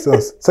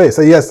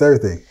yes to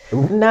everything.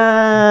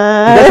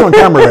 Nah. That's on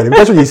camera already.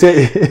 That's what you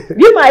say.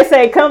 You might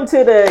say, come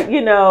to the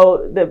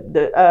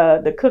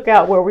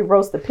cookout where we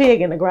roast the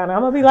pig in the ground.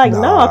 I'm gonna be like,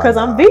 no, because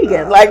I'm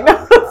vegan.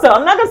 No. So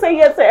I'm not gonna say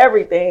yes to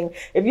everything.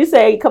 If you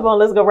say, come on,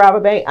 let's go rob a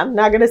bank, I'm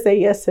not gonna say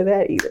yes to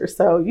that either.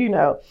 So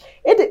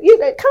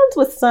it comes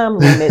with some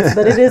limits,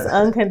 but it is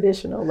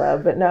unconditional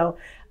love. But no.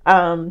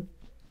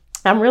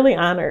 I'm really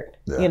honored.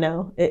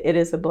 It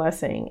is a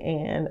blessing,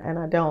 and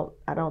I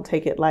don't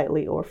take it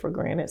lightly or for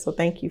granted. So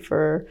thank you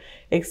for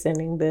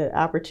extending the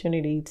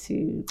opportunity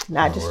to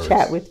not just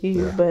chat with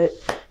you, but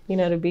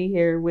to be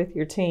here with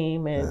your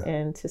team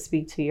and to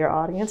speak to your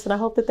audience. And I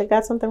hope that they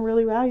got something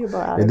really valuable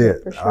out of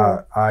it. For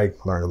sure. I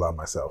learned a lot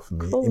myself. I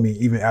mean,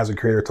 even as a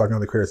creator, talking to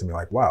other creators, and be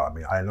like, wow. I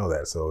mean, I didn't know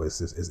that. So it's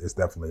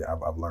definitely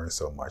I've learned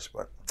so much.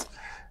 But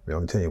we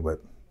don't continue.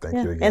 But thank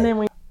you again. And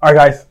then all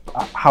right, guys,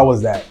 how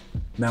was that?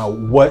 Now,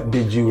 what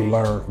did you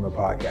learn from the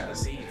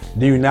podcast?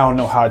 Do you now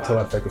know how to tell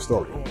an effective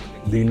story?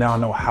 Do you now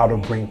know how to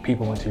bring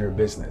people into your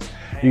business?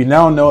 You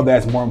now know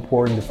that it's more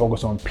important to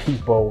focus on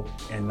people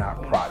and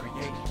not product,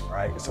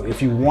 right? So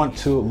if you want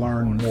to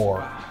learn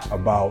more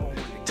about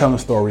telling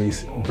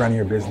stories, branding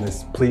your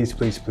business, please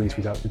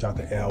reach out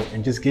to Elle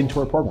and just get into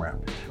her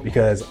program.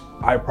 Because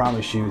I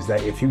promise you is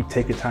that if you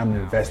take the time to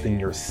invest in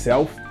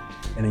yourself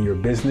and in your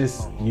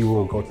business, you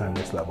will go to the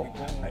next level.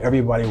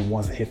 Everybody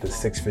wants to hit the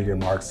 6-figure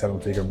mark,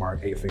 7-figure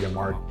mark, 8-figure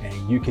mark,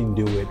 and you can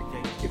do it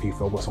if you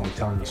focus on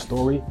telling the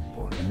story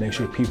and make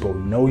sure people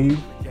know you,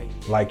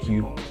 like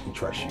you, and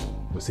trust you.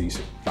 We'll see you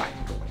soon. Bye.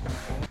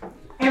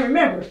 And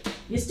remember,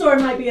 your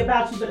story might be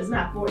about you, but it's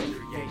not for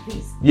you.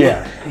 Peace.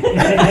 Yeah.